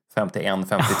 50-50.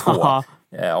 51-52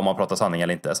 om man pratar sanning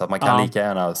eller inte. Så att man kan lika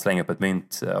gärna slänga upp ett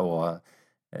mynt och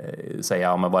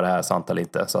säga men var det här sant eller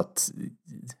inte. Så att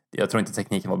jag tror inte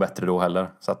tekniken var bättre då heller.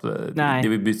 Så att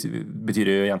det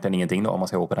betyder ju egentligen ingenting då om man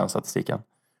ska gå på den statistiken.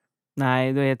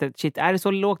 Nej, då heter shit, är det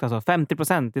så lågt alltså?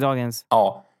 50% i dagens?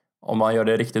 Ja, om man gör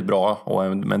det riktigt bra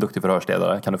och med en duktig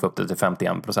förhörsledare kan du få upp det till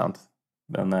 51%.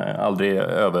 Men aldrig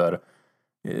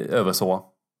över så.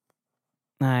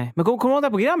 Nej, men kom du ihåg det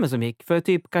programmet som gick för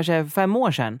typ kanske 5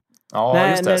 år sedan? Ja,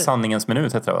 just det. Sanningens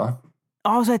minut heter det, va?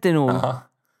 Ja, så heter det nog. Aha.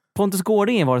 Pontus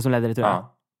Gårdingen var det som ledde det, tror jag.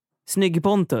 Ja. Snygg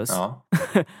Pontus. Ja.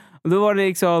 Och då var det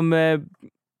liksom...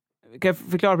 kan jag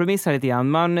förklara premissen lite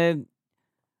grann?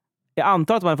 Jag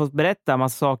antar att man har fått berätta en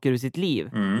massa saker ur sitt liv.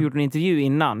 Gjort en intervju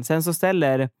innan. Sen så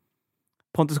ställer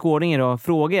Pontus Gårdingen då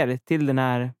frågor till den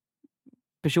här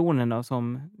personen då,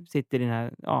 som sitter i den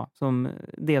här... Ja, som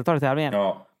deltar i tävlingen.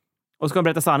 Ja. Och ska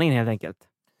berätta sanningen helt enkelt.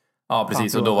 Ja,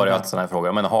 precis. Och då var det alltid sådana här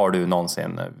frågor. Men har du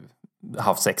någonsin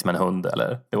haft sex med en hund?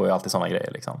 Eller? Det var ju alltid sådana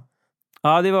grejer liksom.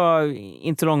 Ja, det var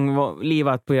inte så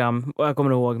långlivat program, jag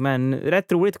kommer ihåg. Men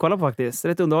rätt roligt att kolla på faktiskt.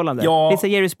 Rätt underhållande. Ja. Lite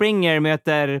Jerry Springer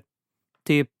möter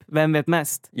typ Vem vet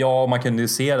mest? Ja, man kunde ju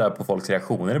se det på folks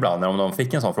reaktioner ibland. När de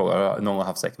fick en sån fråga, någon har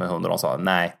haft sex med en hund, och de sa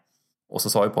nej. Och så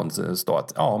sa ju Pontus då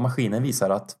att maskinen visar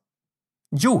att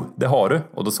jo, det har du.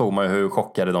 Och då såg man ju hur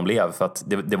chockade de blev. För att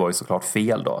det var ju såklart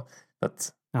fel då.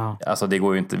 Att, alltså det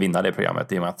går ju inte att vinna det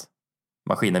programmet i och med att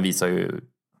maskinen visar ju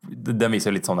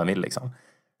lite som den vill liksom.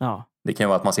 Ja. Det kan ju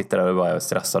vara att man sitter där och bara är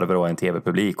stressad över en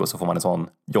tv-publik och så får man en sån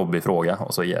jobbig fråga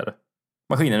och så ger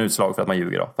maskinen utslag för att man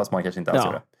ljuger då. Fast man kanske inte alls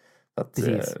gör det. Så att,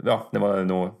 det var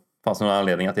nog, fanns någon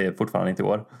anledning att det fortfarande inte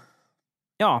går.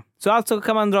 Ja, så alltså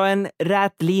kan man dra en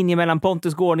rät linje mellan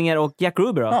Pontus Gårdinger och Jack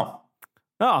Ruby då?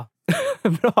 Ja.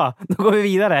 Bra, då går vi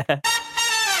vidare.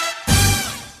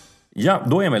 Ja,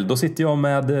 då Emil, då sitter jag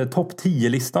med topp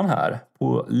 10-listan här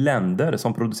på länder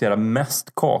som producerar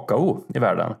mest kakao i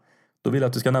världen. Då vill jag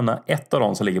att du ska nämna ett av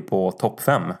dem som ligger på topp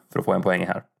 5 för att få en poäng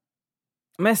här.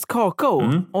 Mest kakao?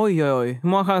 Oj. Hur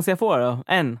många chanser jag får då?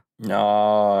 En?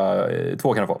 Ja,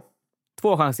 2 kan du få.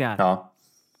 2 chanser här? Ja.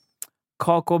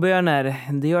 Kakaobönor,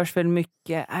 det görs väl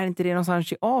mycket, är inte det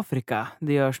någonstans i Afrika?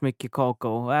 Det görs mycket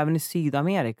kakao, och även i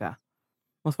Sydamerika.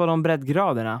 Måste vara de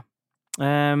breddgraderna.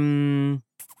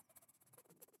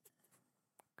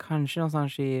 Kanske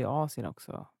någonstans i Asien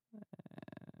också.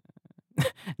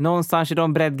 Någonstans i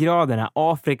de breddgraderna,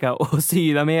 Afrika och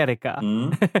Sydamerika.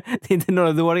 Det är inte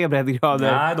några dåliga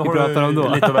breddgrader. Nej, då har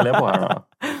du lite att välja på här då.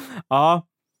 Ja.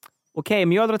 Okej,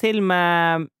 men jag drar till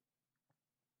med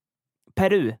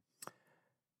Peru.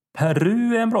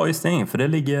 Peru är en bra gissning, för det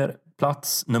ligger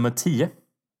plats nummer 10.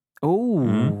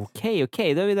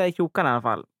 Okej. Då är vi där i krokarna i alla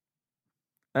fall.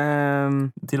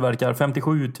 Tillverkar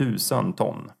 57 000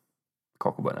 ton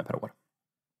kakaobönor per år.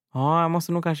 Ja, jag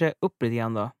måste nog kanske upp lite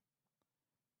grann då.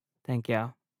 Tänker jag.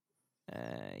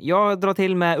 Jag drar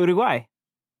till med Uruguay.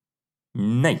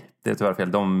 Nej, det är tyvärr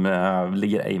fel. De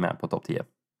ligger ej med på topp 10.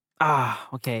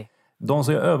 Okej. De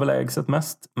som är överlägset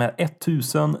mest med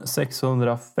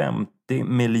 1650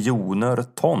 miljoner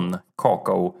ton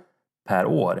kakao per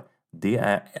år. Det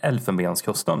är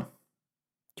Elfenbenskusten.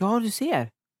 Ja, du ser.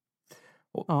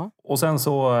 Och sen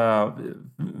så,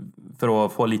 för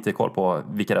att få lite koll på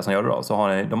vilka det är som gör det då, så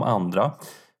har ni de andra.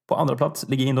 På andra plats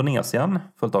ligger Indonesien,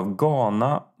 följt av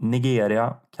Ghana,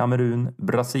 Nigeria, Kamerun,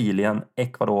 Brasilien,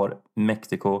 Ecuador,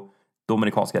 Mexiko,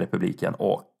 Dominikanska republiken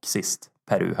och sist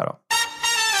Peru här då.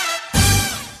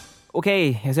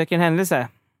 Okej, jag söker en händelse.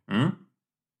 Mm.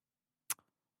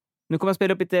 Nu kommer jag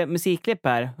spela upp lite musikklipp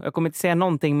här. Jag kommer inte säga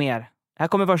någonting mer. Här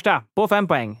kommer första, på 5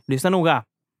 poäng. Lyssna noga.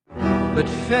 But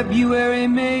February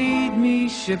made me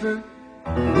shiver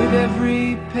with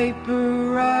every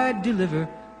paper I deliver.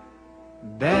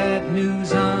 Bad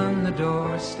news on the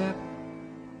doorstep.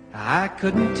 I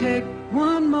couldn't take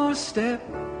one more step.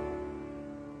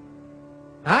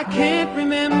 I can't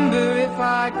remember if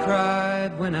I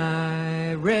cried when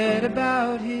I read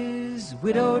about his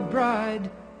widowed bride.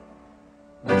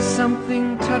 But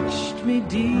something touched me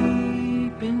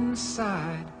deep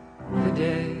inside the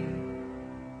day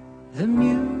the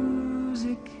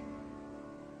music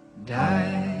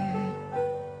died.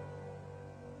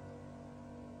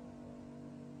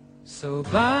 So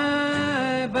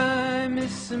bye bye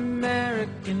Miss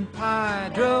American Pie.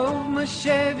 Drove my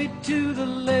Chevy to the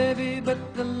levee, but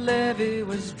the levee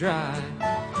was dry.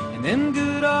 And them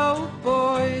good old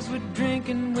boys were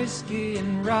drinking whiskey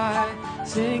and rye,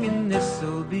 singing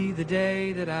this'll be the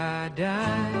day that I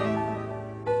die.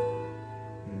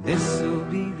 Det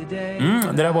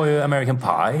där var ju American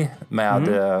Pie med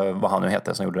vad han nu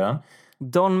heter som gjorde den.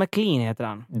 Don McLean heter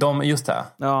han. Just det.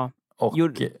 Ja. Och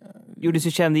gjorde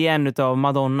sig känd igen utav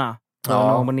Madonna.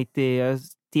 Ja. 90,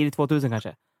 tidigt 2000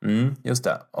 kanske. Just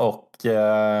det. Och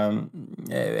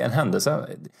en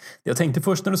händelse. Jag tänkte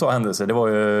först när du sa händelse, det var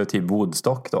ju typ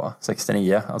Woodstock då,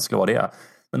 69, att det skulle vara det.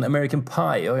 Men American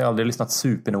Pie, jag har aldrig lyssnat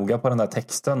supernoga på den där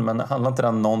texten, men handlar inte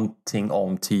den någonting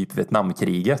om typ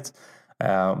Vietnamkriget?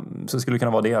 Så skulle det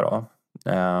kunna vara det då.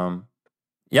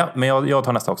 Ja, men jag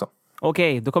tar nästa också.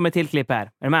 Okej, då kommer ett till klipp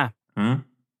här. Är du med?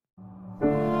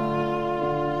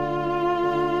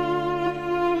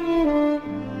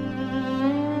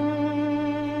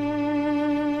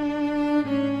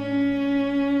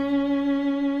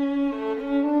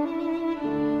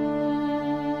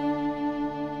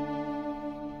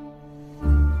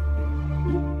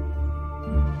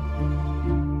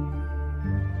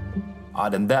 Ja,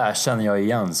 den där känner jag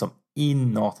igen som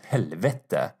inåt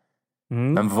helvete.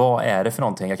 Men vad är det för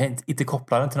någonting? Jag kan inte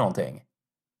koppla den till någonting.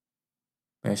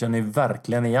 Men jag känner ju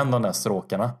verkligen igen de där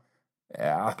stråkarna.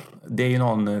 Ja, det är ju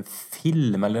någon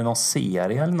film eller någon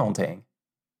serie eller någonting.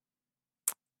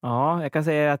 Ja, jag kan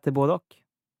säga att det är både och.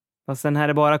 Fast den här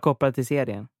är bara kopplad till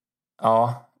serien.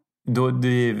 Ja, då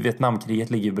Vietnamkriget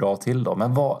ligger bra till då.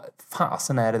 Men vad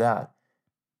fasen är det där?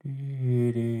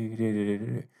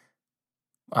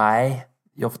 Nej,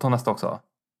 jag får ta nästa också.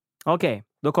 Okej,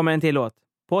 då kommer en till låt.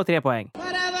 På 3 poäng.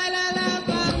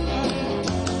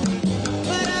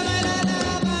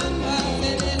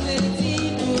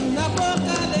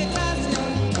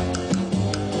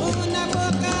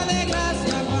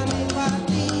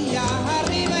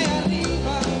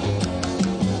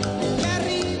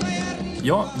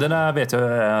 Ja, den där vet jag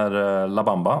är La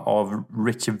Bamba av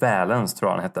Richie Valens,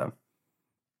 tror jag han hette.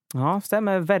 Ja,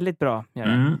 stämmer väldigt bra.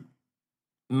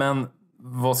 Men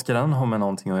vad ska den ha med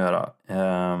någonting att göra?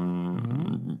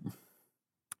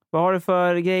 Vad har du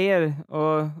för grejer?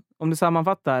 Och om du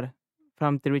sammanfattar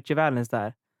fram till Richie Valens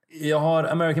där. Jag har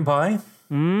American Pie.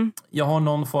 Jag har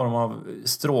någon form av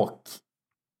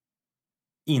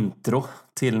intro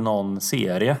till någon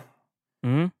serie.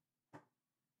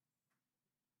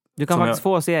 Du kan faktiskt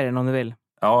få serien om du vill.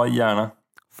 Ja, gärna.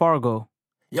 Fargo.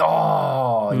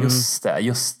 Ja, just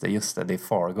det. Det är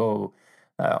Fargo.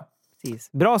 Ja.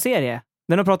 Precis. Bra serie.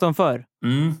 Den har pratat om förr.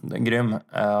 Den är grym.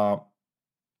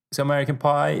 Så American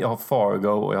Pie, jag har Fargo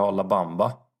och jag har La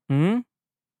Bamba.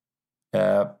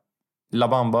 La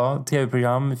Bamba,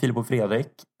 tv-program, Filip och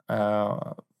Fredrik.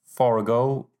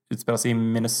 Fargo utspelas i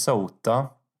Minnesota.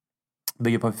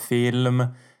 Bygger på en film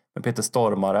med Peter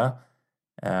Stormare.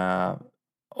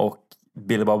 Och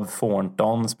Billy Bob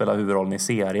Thornton spelar huvudrollen i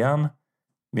serien.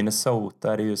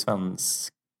 Minnesota är ju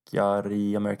svenskar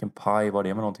i American Pie. Vad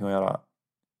det med någonting att göra?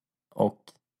 Och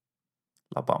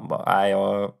La Bamba. Nej,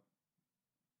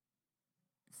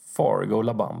 Fargo,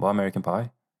 La Bamba, American Pie.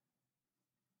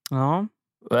 Ja.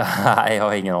 Nej, jag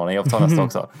har ingen aning. Jag får ta nästa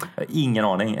också. Ingen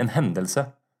aning. En händelse.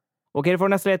 Okej, du får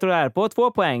nästa ledtråd där. På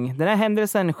 2 poäng. Den här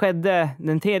händelsen skedde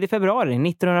den 3 februari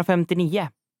 1959.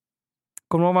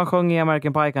 Kommer du ihåg vad han sjöng i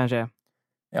American Pie kanske?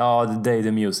 Ja, The Day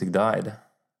the Music Died.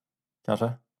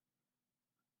 Kanske?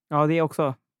 Ja, det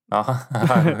också. Ja,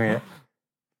 okej.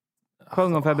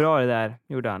 Sjöng om februari där,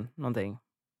 gjorde han någonting.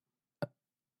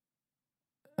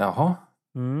 Jaha.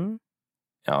 Mm.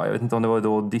 Ja, jag vet inte om det var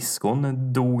då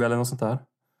diskon dog eller något sånt där.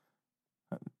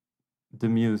 The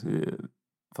Music...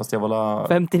 Fast jag var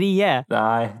 59?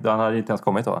 Nej, han hade inte ens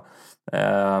kommit då.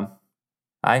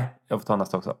 Nej, jag får ta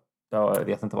nästa också. Jag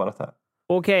vet inte vad det är.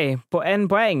 Okej, på 1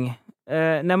 poäng.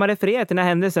 När man refererar till den här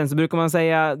händelsen så brukar man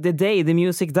säga The Day the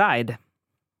Music Died.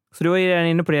 Så du var ju redan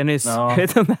inne på det nyss. Ja. Jag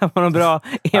vet inte om det här var någon bra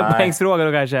enpoängsfråga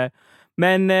då kanske.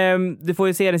 Men du får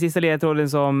ju se den sista ledtråden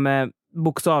som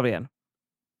bokstavligen.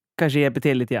 Kanske hjälper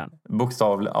till lite grann.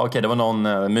 Bokstavligen. Okej, det var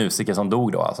någon musiker som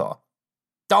dog då alltså.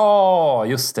 Ja,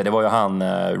 just det. Det var ju han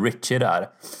Richie där.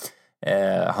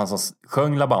 Han som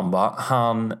sjöng La Bamba.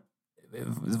 Han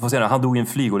dog i en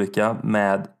flygolycka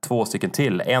med 2 stycken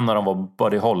till. En av dem var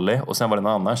Buddy Holly och sen var det en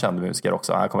annan känd musiker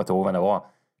också. Jag kommer inte ihåg vem det var.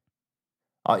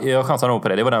 Ja, jag chansar nog på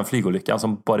det. Det var den flygolyckan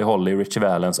som Buddy Holly, Richie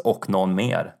Valens och någon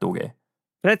mer dog i.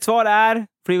 Rätt svar är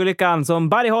flygolyckan som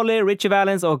Buddy Holly, Richie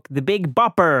Valens och The Big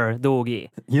Bopper dog i.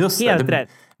 Just helt det, rätt.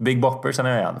 Big Bopper känner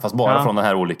jag igen. Fast bara från den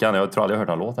här olyckan. Jag tror aldrig jag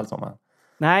hört en låt eller så.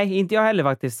 Nej, inte jag heller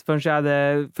faktiskt. Förrän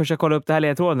jag kollade upp det här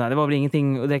ledtrådarna. Det var väl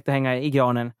ingenting direkt att hänga i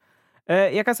granen.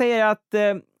 Jag kan säga att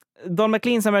Don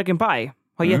McLeans American Pie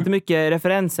har jättemycket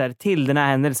referenser till den här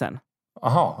händelsen.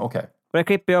 Aha, okej. Och det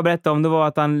klippet jag berättade om, det var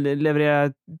att han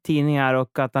levererade tidningar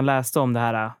och att han läste om det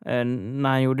här när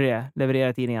han gjorde det.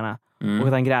 Levererade tidningarna. Och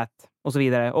att han grät och så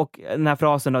vidare. Och den här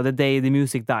frasen då, The Day the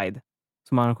Music Died,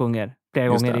 som han sjunger flera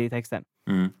gånger i texten.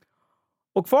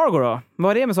 Och Fargo då?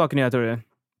 Vad är det med saken att göra, tror du?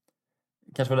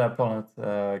 Kanske var det här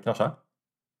planet kraschade?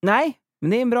 Nej,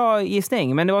 men det är en bra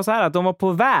gissning. Men det var så här att de var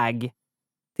på väg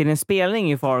till en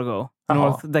spelning i Fargo,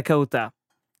 North Dakota,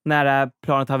 när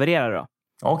planet havererade då.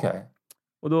 Okej.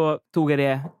 Och då tog jag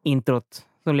det introt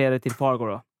som ledde till Fargo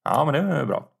då. Ja, men det är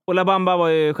bra. Och La Bamba var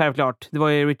ju självklart. Det var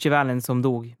ju Richie Valens som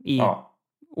dog i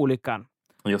olyckan.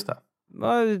 Just det. Det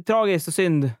var tragiskt och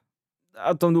synd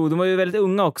att de dog. De var ju väldigt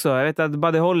unga också. Jag vet att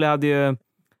Buddy Holly hade ju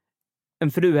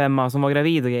en fru hemma som var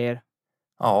gravid och grejer.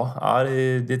 Ja,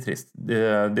 det är trist.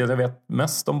 Det jag vet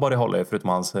mest om Buddy Holly, förutom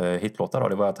hans hitlåtar,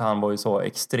 det var att han var ju så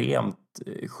extremt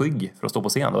skygg för att stå på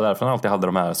scen. Och därför han alltid hade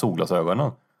de här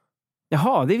solglasögonen.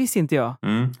 Jaha, det visste inte jag.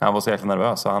 Han var så jäkla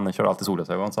nervös, så han körde alltid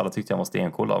solglasögon. Så alla tyckte han var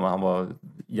stencool, men han var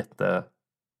jätterädd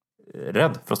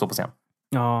för att stå på scen.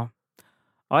 Ja,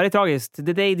 det är tragiskt.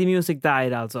 The Day the Music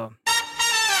Died alltså.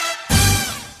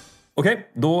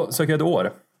 Okej, då söker jag ett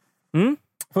år.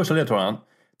 Första ledtråden.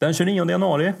 Den 29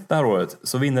 januari det här året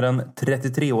så vinner den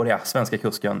 33-åriga svenska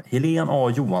kusken Helene A.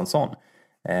 Johansson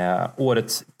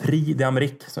årets Prix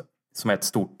d'Amérique, som är ett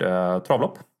stort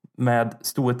travlopp med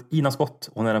stoet Ina Skott.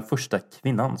 Hon är den första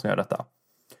kvinnan som gör detta.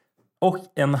 Och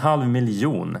 500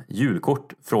 000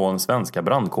 julkort från svenska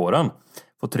brandkåren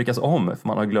får tryckas om för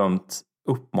man har glömt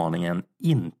uppmaningen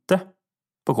inte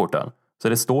på korten. Så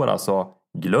det står alltså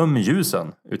glöm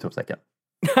ljusen, utropstecken.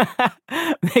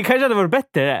 Det kanske hade varit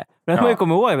bättre. Men man ju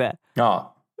komma ihåg det.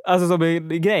 Ja. Alltså som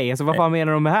en grej. Alltså vad fan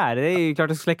menar de med här? Det är ju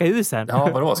klart att släcka ljusen. Ja,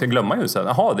 vadå? Ska jag glömma ljusen?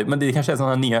 Jaha, men det kanske är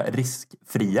sådana nya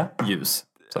riskfria ljus.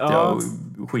 Så att jag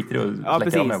skiter i att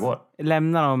släcka dem när jag går.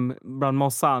 Lämna dem bland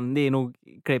mossan. Det är nog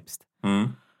klipst.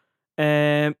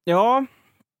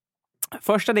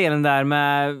 Första delen där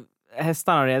med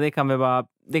hästarna och det kan vi bara...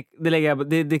 Det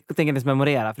tänker jag inte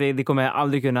memorera. För det kommer jag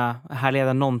aldrig kunna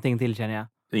härleda någonting till, känner jag.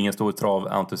 Ingen stor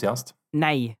traventusiast?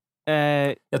 Nej.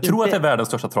 Jag tror att det är världens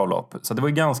största travlopp. Så det var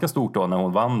ju ganska stort då när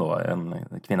hon vann då, en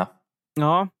kvinna.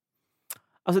 Ja.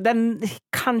 Alltså den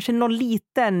kanske någon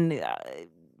liten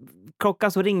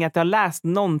klocka så ringer att jag har läst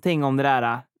någonting om det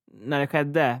där när det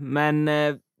skedde. Men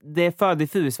det är för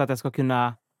diffus för att jag ska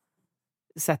kunna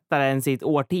sätta det ens i ett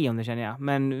årtionde, känner jag.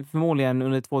 Men förmodligen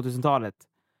under 2000-talet.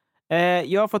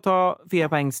 Jag får ta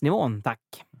 4-poängsnivån, tack.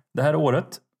 Det här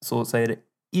året så säger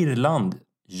Irland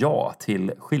ja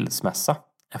till skilsmässa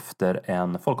efter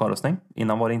en folkomröstning.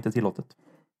 Innan var det inte tillåtet.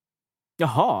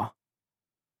 Jaha.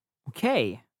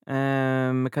 Okej.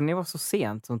 Kan det vara så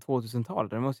sent som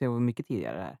 2000-talet? Det måste ju vara mycket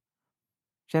tidigare här.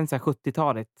 Känns så här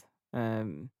 70-talet.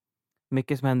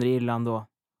 Mycket som händer i Irland då.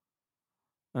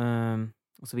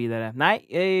 Och så vidare.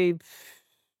 Nej,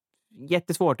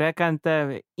 jättesvårt. Jag kan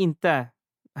inte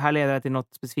härleda det till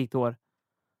något specifikt år.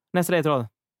 Nästa ledtråd.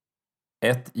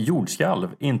 Ett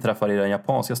jordskalv inträffar i den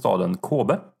japanska staden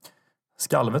Kobe.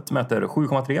 Skalvet mäter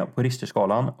 7,3 på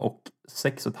Richterskalan och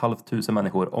 6 500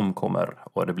 människor omkommer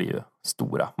och det blir ju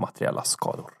stora materiella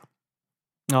skador.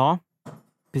 Ja,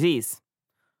 precis.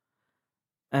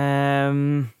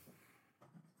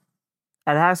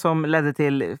 Är det här som ledde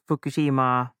till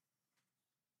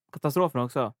Fukushima-katastrofen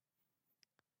också?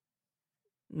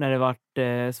 När det vart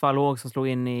svallvåg som slog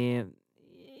in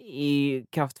i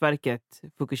kraftverket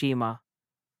Fukushima.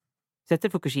 Sätter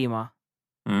Fukushima?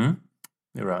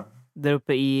 Det gjorde det. Där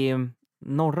uppe i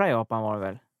norra Japan var det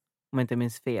väl? Om jag inte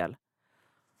minns fel.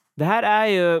 Det här är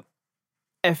ju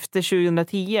efter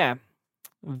 2010,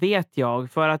 vet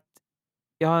jag. För att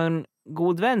jag har en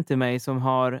god vän till mig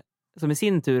som i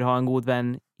sin tur har en god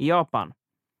vän i Japan.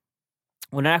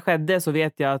 Och när det här skedde så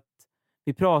vet jag att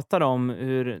vi pratade om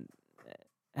hur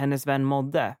hennes vän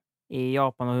mådde i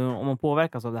Japan och om hon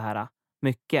påverkas av det här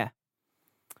mycket.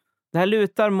 Det här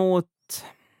lutar mot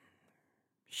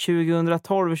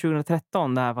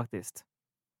 2012-2013 det här faktiskt.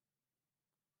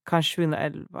 Kanske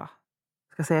 2011.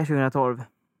 Ska säga 2012.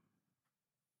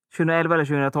 2011 eller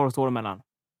 2012 står det mellan.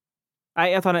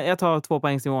 Nej, jag tar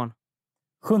 2-poängsnivån.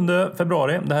 7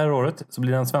 februari det här året så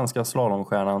blir den svenska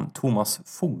slalomstjärnan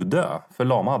Thomas Fogdö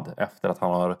förlamad efter att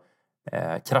han har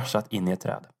kraschat in i ett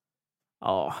träd.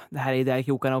 Ja, det här är där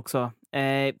krokarna också.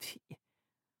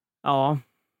 Ja.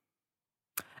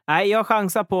 Nej, jag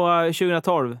chansar på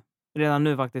 2012 redan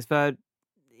nu faktiskt. För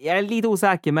jag är lite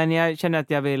osäker, men jag känner att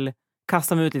jag vill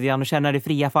kasta mig ut lite grann och känna det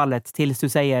fria fallet tills du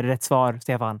säger rätt svar,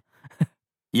 Stefan.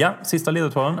 Ja, sista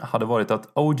ledtråden hade varit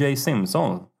att O.J.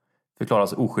 Simpson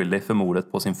förklaras oskyldig för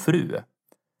mordet på sin fru.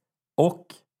 Och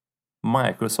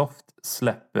Microsoft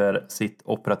släpper sitt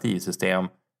operativsystem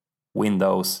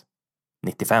Windows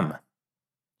 95.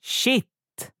 Shit!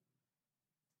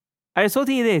 Är det så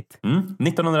tidigt?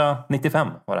 1995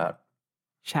 var det här.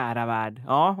 Kära värld.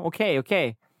 Ja,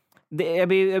 okej. Jag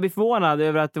blir förvånad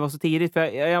över att det var så tidigt. För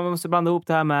jag måste blanda ihop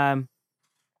det här med...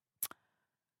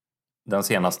 Den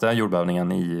senaste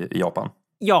jordbävningen i Japan.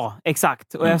 Ja,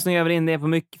 exakt. Och jag snöar in det för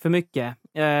mycket.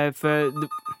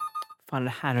 Fan,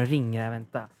 det här nu ringer jag.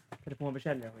 Vänta.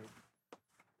 Telefonförsäljare.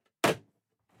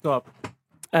 Så.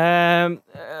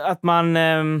 Att man...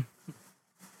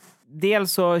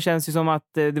 Dels så känns det som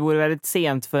att det vore väldigt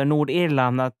sent för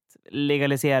Nordirland att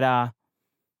legalisera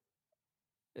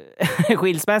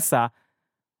skilsmässa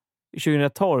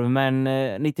 2012, men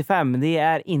 95, det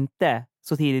är inte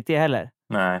så tidigt det heller.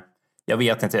 Nej, jag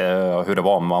vet inte hur det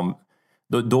var, men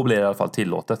då blev det i alla fall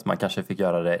tillåtet. Man kanske fick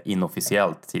göra det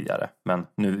inofficiellt tidigare, men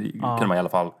nu kunde man i alla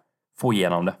fall få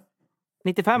igenom det.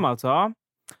 95 alltså, ja.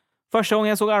 Första gången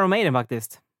jag såg Iron Maiden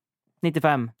faktiskt.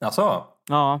 95. Alltså?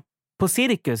 Ja. På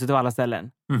Cirkus utav alla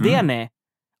ställen. Det är ni.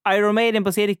 Iron Maiden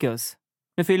på Cirkus.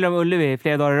 Nu fyller de Ullevi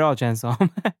flera dagar i rad, känns som.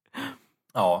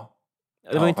 Ja.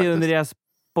 Det var inte under deras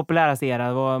populäraste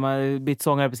era. Man hade bytt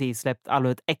sångare precis, släppt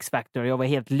albumet X-Factor. Jag var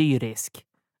helt lyrisk.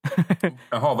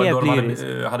 Jaha, vad då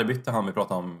de hade bytt han vi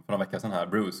pratade om för några veckor sedan här,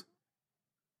 Bruce?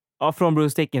 Ja, från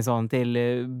Bruce Dickinson till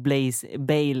Blaze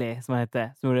Bailey, som han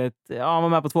hette. Som gjorde han var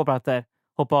med på 2 plattor.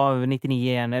 Hoppa av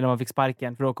 99 igen, eller om han fick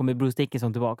sparken. För då kommer Bruce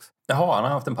Dickinson tillbaks. Jaha, han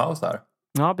har haft en paus där.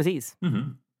 Ja, precis.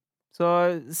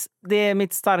 Så det är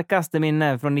mitt starkaste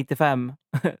minne från 95.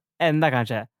 Enda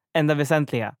kanske. Enda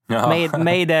väsentliga.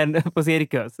 Maiden på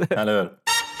Cirkus. Eller hur?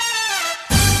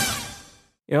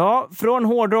 Ja, från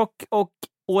hårdrock och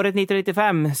året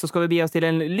 1995 så ska vi bege oss till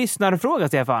en lyssnarfråga,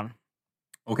 Stefan.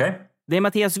 Okej. Det är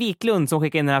Mattias Wiklund som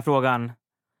skickar in den här frågan.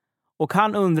 Och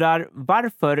han undrar,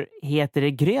 varför heter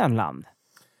det Grönland?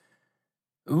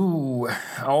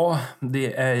 Ja,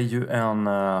 det är ju en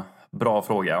bra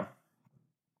fråga.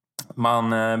 Man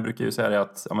brukar ju säga det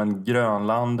att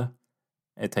Grönland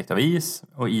är täckt av is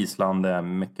och Island är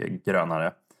mycket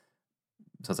grönare.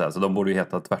 Så att säga. Så de borde ju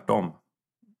heta tvärtom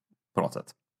på något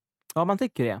sätt. Ja, man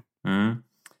tycker det.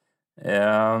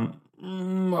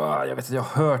 Jag vet att jag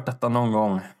har hört detta någon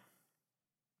gång.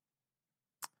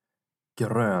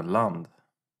 Grönland.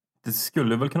 Det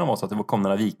skulle väl kunna vara så att det kom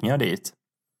några vikingar dit.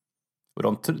 Och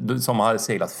de som hade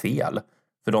seglat fel.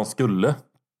 För de skulle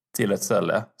till ett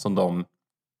ställe som de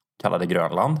kallade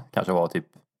Grönland. Kanske var typ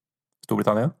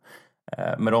Storbritannien.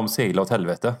 Men de seglade åt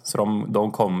helvete. Så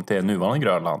de kom till nuvarande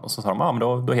Grönland. Och så sa de, men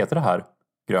då heter det här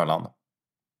Grönland.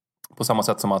 På samma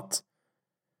sätt som att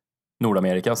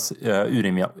Nordamerikas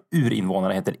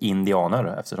urinvånare heter indianer.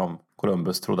 Eftersom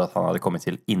Columbus trodde att han hade kommit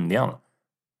till Indien.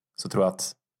 Så tror jag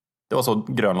att det var så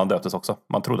Grönland döptes också.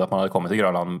 Man trodde att man hade kommit till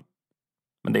Grönland.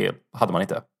 Men det hade man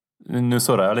inte. Nu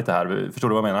surrar jag lite här. Förstår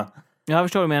du vad jag menar? Jag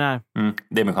förstår vad du menar.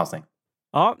 Det är min chansning.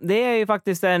 Ja, det är ju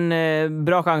faktiskt en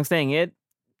bra chansning.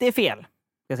 Det är fel, ska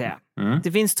jag säga.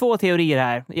 Det finns 2 teorier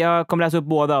här. Jag kommer läsa upp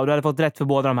båda och du hade fått rätt för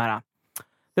båda de här.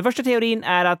 Den första teorin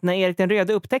är att när Erik den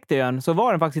röde upptäckte ön så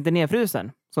var den faktiskt inte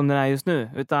nedfrusen som den är just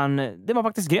nu. Utan det var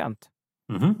faktiskt grönt.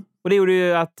 Och det gjorde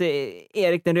ju att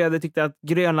Erik den röde tyckte att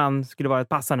Grönland skulle vara ett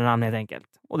passande namn helt enkelt.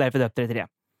 Och därför döpte det till det.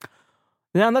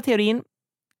 Den andra teorin,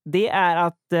 det är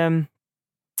att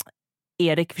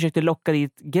Erik försökte locka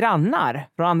dit grannar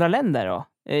från andra länder då,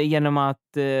 genom att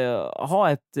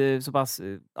ha ett så pass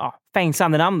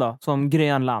fängslande namn då, som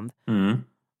Grönland.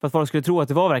 För att folk skulle tro att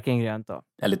det var verkligen grönt då.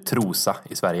 Eller Trosa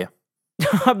i Sverige.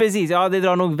 Ja, precis. Ja, det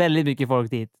drar nog väldigt mycket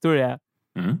folk dit. Tror du det?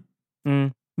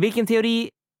 Vilken teori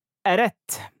är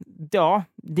rätt? Ja,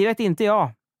 det vet inte jag.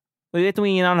 Och det vet nog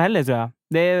ingen annan heller, tror jag.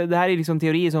 Det här är liksom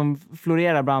teorier som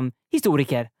florerar bland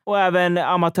historiker. Och även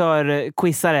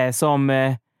amatörquizare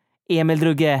som Emil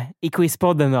Drugge i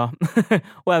Quizpodden då.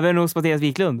 Och även hos Mattias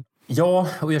Wiklund. Ja,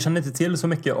 och jag känner inte till så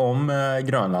mycket om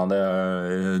Grönland.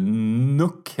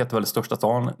 Nuuk heter väl största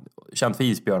stan. Känd för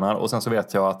isbjörnar. Och sen så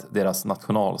vet jag att deras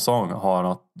nationalsång har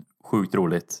något sjukt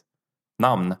roligt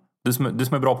namn. Du som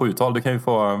är bra på uttal, du kan ju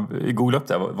få googla upp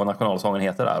det, vad nationalsången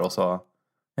heter där. Och så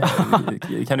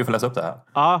kan du få läsa upp det här.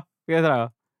 Ja, vet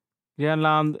det.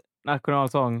 Grönland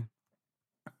nationalsång.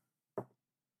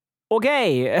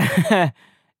 Okej.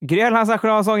 Grönlands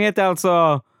nationalsång heter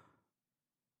alltså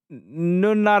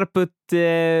Nunnarput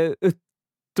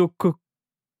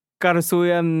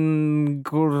Uttukukkarsujan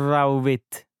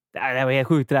Gurauvit. Det var helt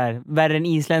sjukt det där. Värre än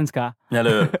isländska.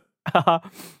 Eller hur?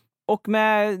 Och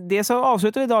med det så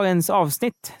avslutar vi dagens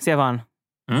avsnitt, Stefan.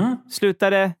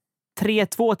 Slutade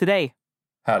 3-2 till dig.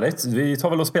 Härligt. Vi tar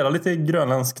väl och spelar lite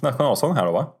grönländsk nationalsång här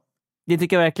då, va? Det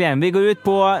tycker jag verkligen. Vi går ut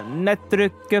på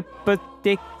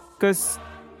Netrykköpötikus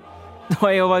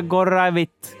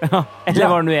Goravit. Eller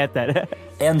vad det nu heter.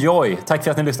 Enjoy. Tack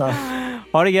för att ni lyssnar.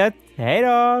 Ha det gött. Hej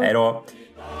då. Hej då.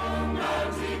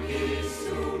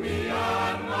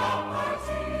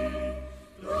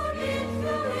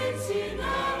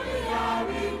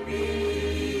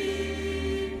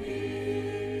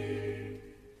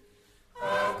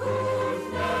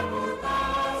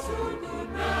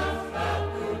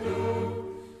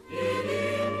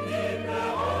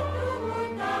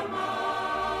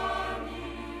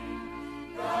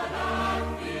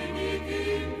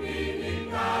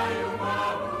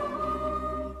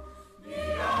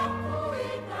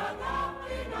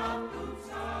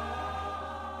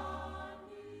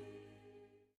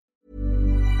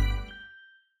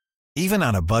 Even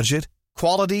on a budget,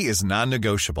 quality is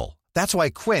non-negotiable. That's why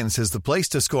Quince is the place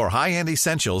to score high-end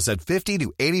essentials at 50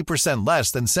 to 80%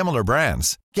 less than similar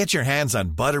brands. Get your hands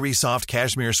on buttery soft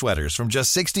cashmere sweaters from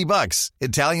just $60,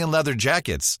 Italian leather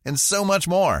jackets, and so much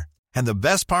more. And the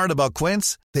best part about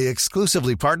Quince, they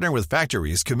exclusively partner with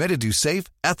factories committed to safe,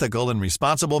 ethical, and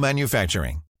responsible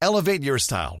manufacturing. Elevate your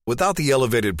style without the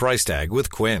elevated price tag with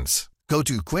Quince. Go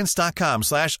to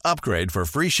quince.com/upgrade for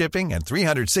free shipping and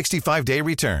 365-day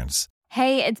returns.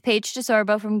 Hey, it's Paige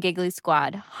DeSorbo from Giggly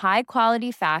Squad. High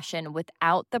quality fashion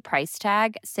without the price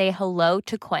tag. Say hello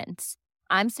to Quince.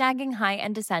 I'm snagging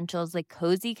high-end essentials like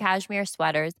cozy cashmere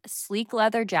sweaters, sleek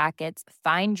leather jackets,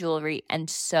 fine jewelry, and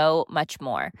so much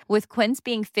more. With Quince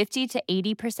being 50 to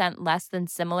 80% less than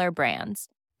similar brands.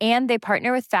 And they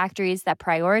partner with factories that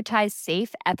prioritize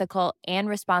safe, ethical, and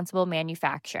responsible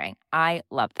manufacturing. I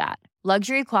love that.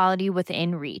 Luxury quality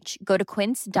within reach. Go to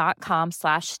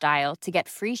quince.com/style to get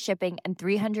free shipping and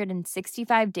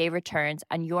 365-day returns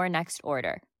on your next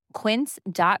order.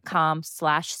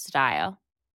 Quince.com/style.